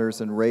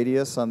 kilometers in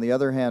radius. On the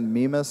other hand,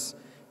 Mimas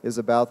is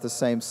about the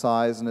same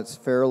size, and it's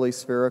fairly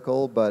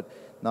spherical, but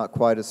not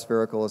quite as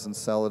spherical as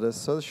Enceladus.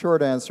 So the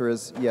short answer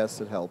is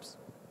yes, it helps.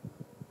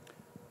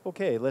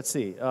 Okay, let's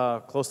see,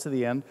 close to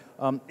the end.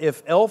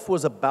 If ELF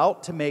was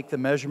about to make the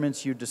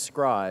measurements you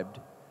described,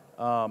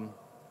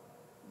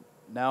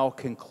 now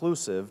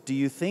conclusive, do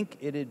you think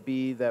it'd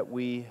be that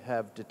we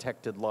have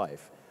detected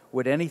life?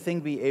 Would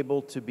anything be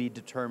able to be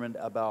determined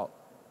about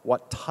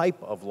what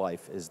type of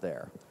life is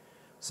there?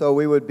 So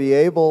we would be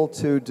able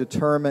to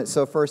determine,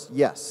 so first,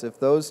 yes, if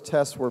those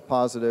tests were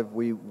positive,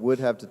 we would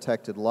have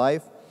detected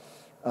life.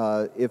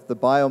 If the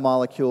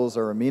biomolecules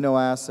are amino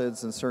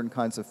acids and certain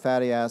kinds of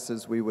fatty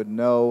acids, we would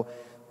know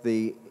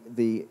the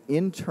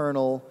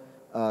internal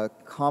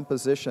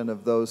composition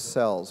of those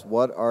cells.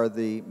 What are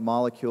the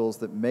molecules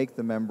that make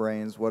the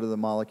membranes? What are the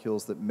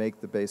molecules that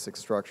make the basic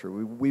structure?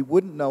 We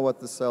wouldn't know what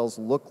the cells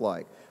look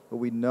like, but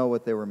we know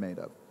what they were made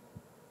of.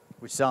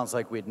 Which sounds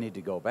like we'd need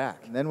to go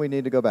back. And then we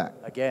need to go back.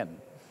 Again.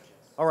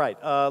 All right,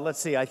 let's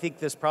see. I think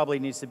this probably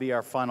needs to be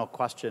our final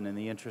question in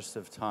the interest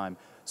of time.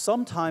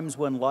 Sometimes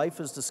when life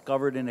is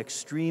discovered in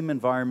extreme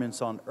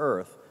environments on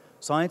Earth,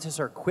 scientists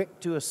are quick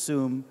to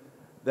assume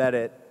that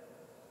it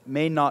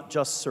may not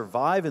just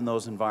survive in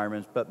those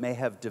environments, but may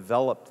have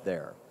developed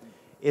there.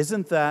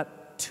 Isn't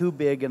that too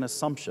big an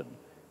assumption?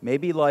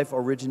 Maybe life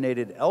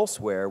originated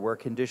elsewhere where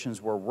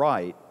conditions were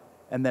right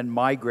and then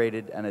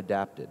migrated and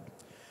adapted.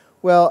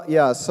 Well,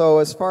 yeah, so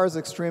as far as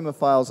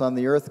extremophiles on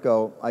the Earth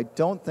go, I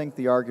don't think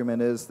the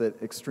argument is that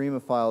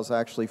extremophiles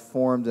actually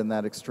formed in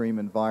that extreme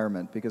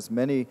environment, because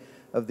many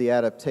of the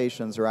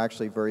adaptations are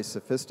actually very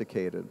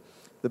sophisticated.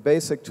 The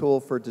basic tool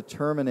for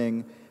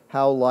determining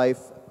how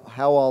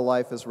all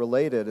life is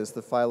related is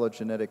the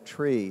phylogenetic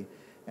tree,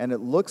 and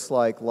it looks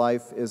like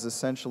life is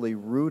essentially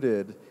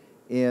rooted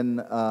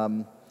in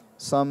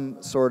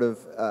some sort of,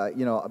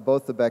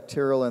 both the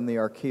bacterial and the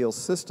archaeal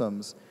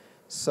systems.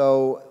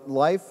 So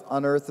life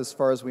on Earth, as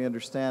far as we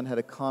understand, had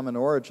a common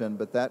origin,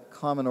 but that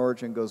common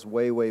origin goes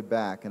way, way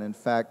back. And in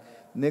fact,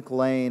 Nick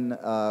Lane,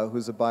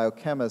 who's a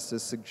biochemist,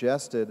 has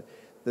suggested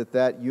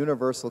that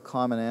universal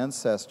common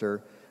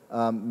ancestor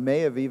may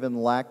have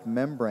even lacked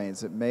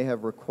membranes. It may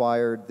have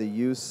required the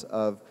use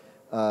of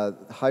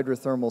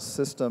hydrothermal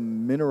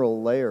system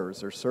mineral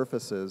layers or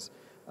surfaces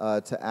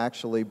to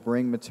actually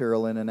bring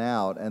material in and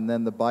out. And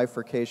then the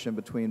bifurcation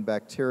between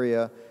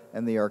bacteria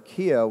and the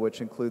archaea,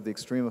 which include the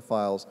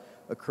extremophiles,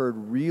 occurred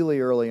really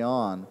early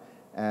on,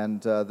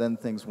 and then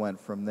things went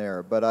from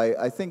there. But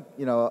I think,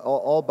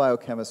 all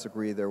biochemists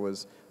agree there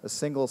was a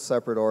single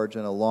separate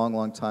origin a long,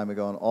 long time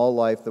ago, and all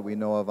life that we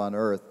know of on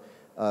Earth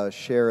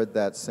shared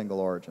that single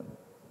origin.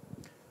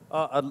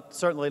 I'd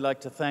certainly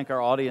like to thank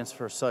our audience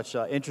for such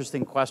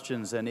interesting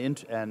questions and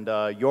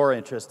your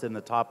interest in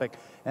the topic.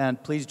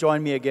 And please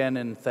join me again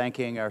in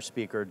thanking our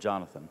speaker,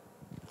 Jonathan.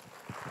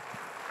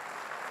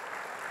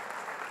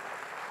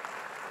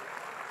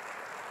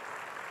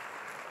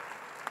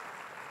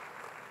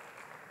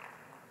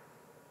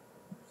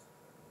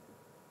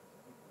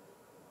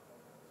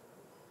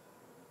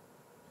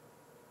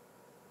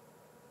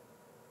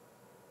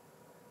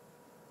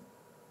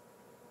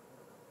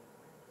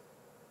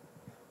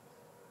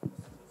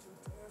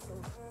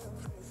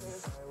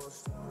 I will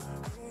still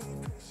be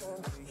patient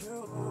with you.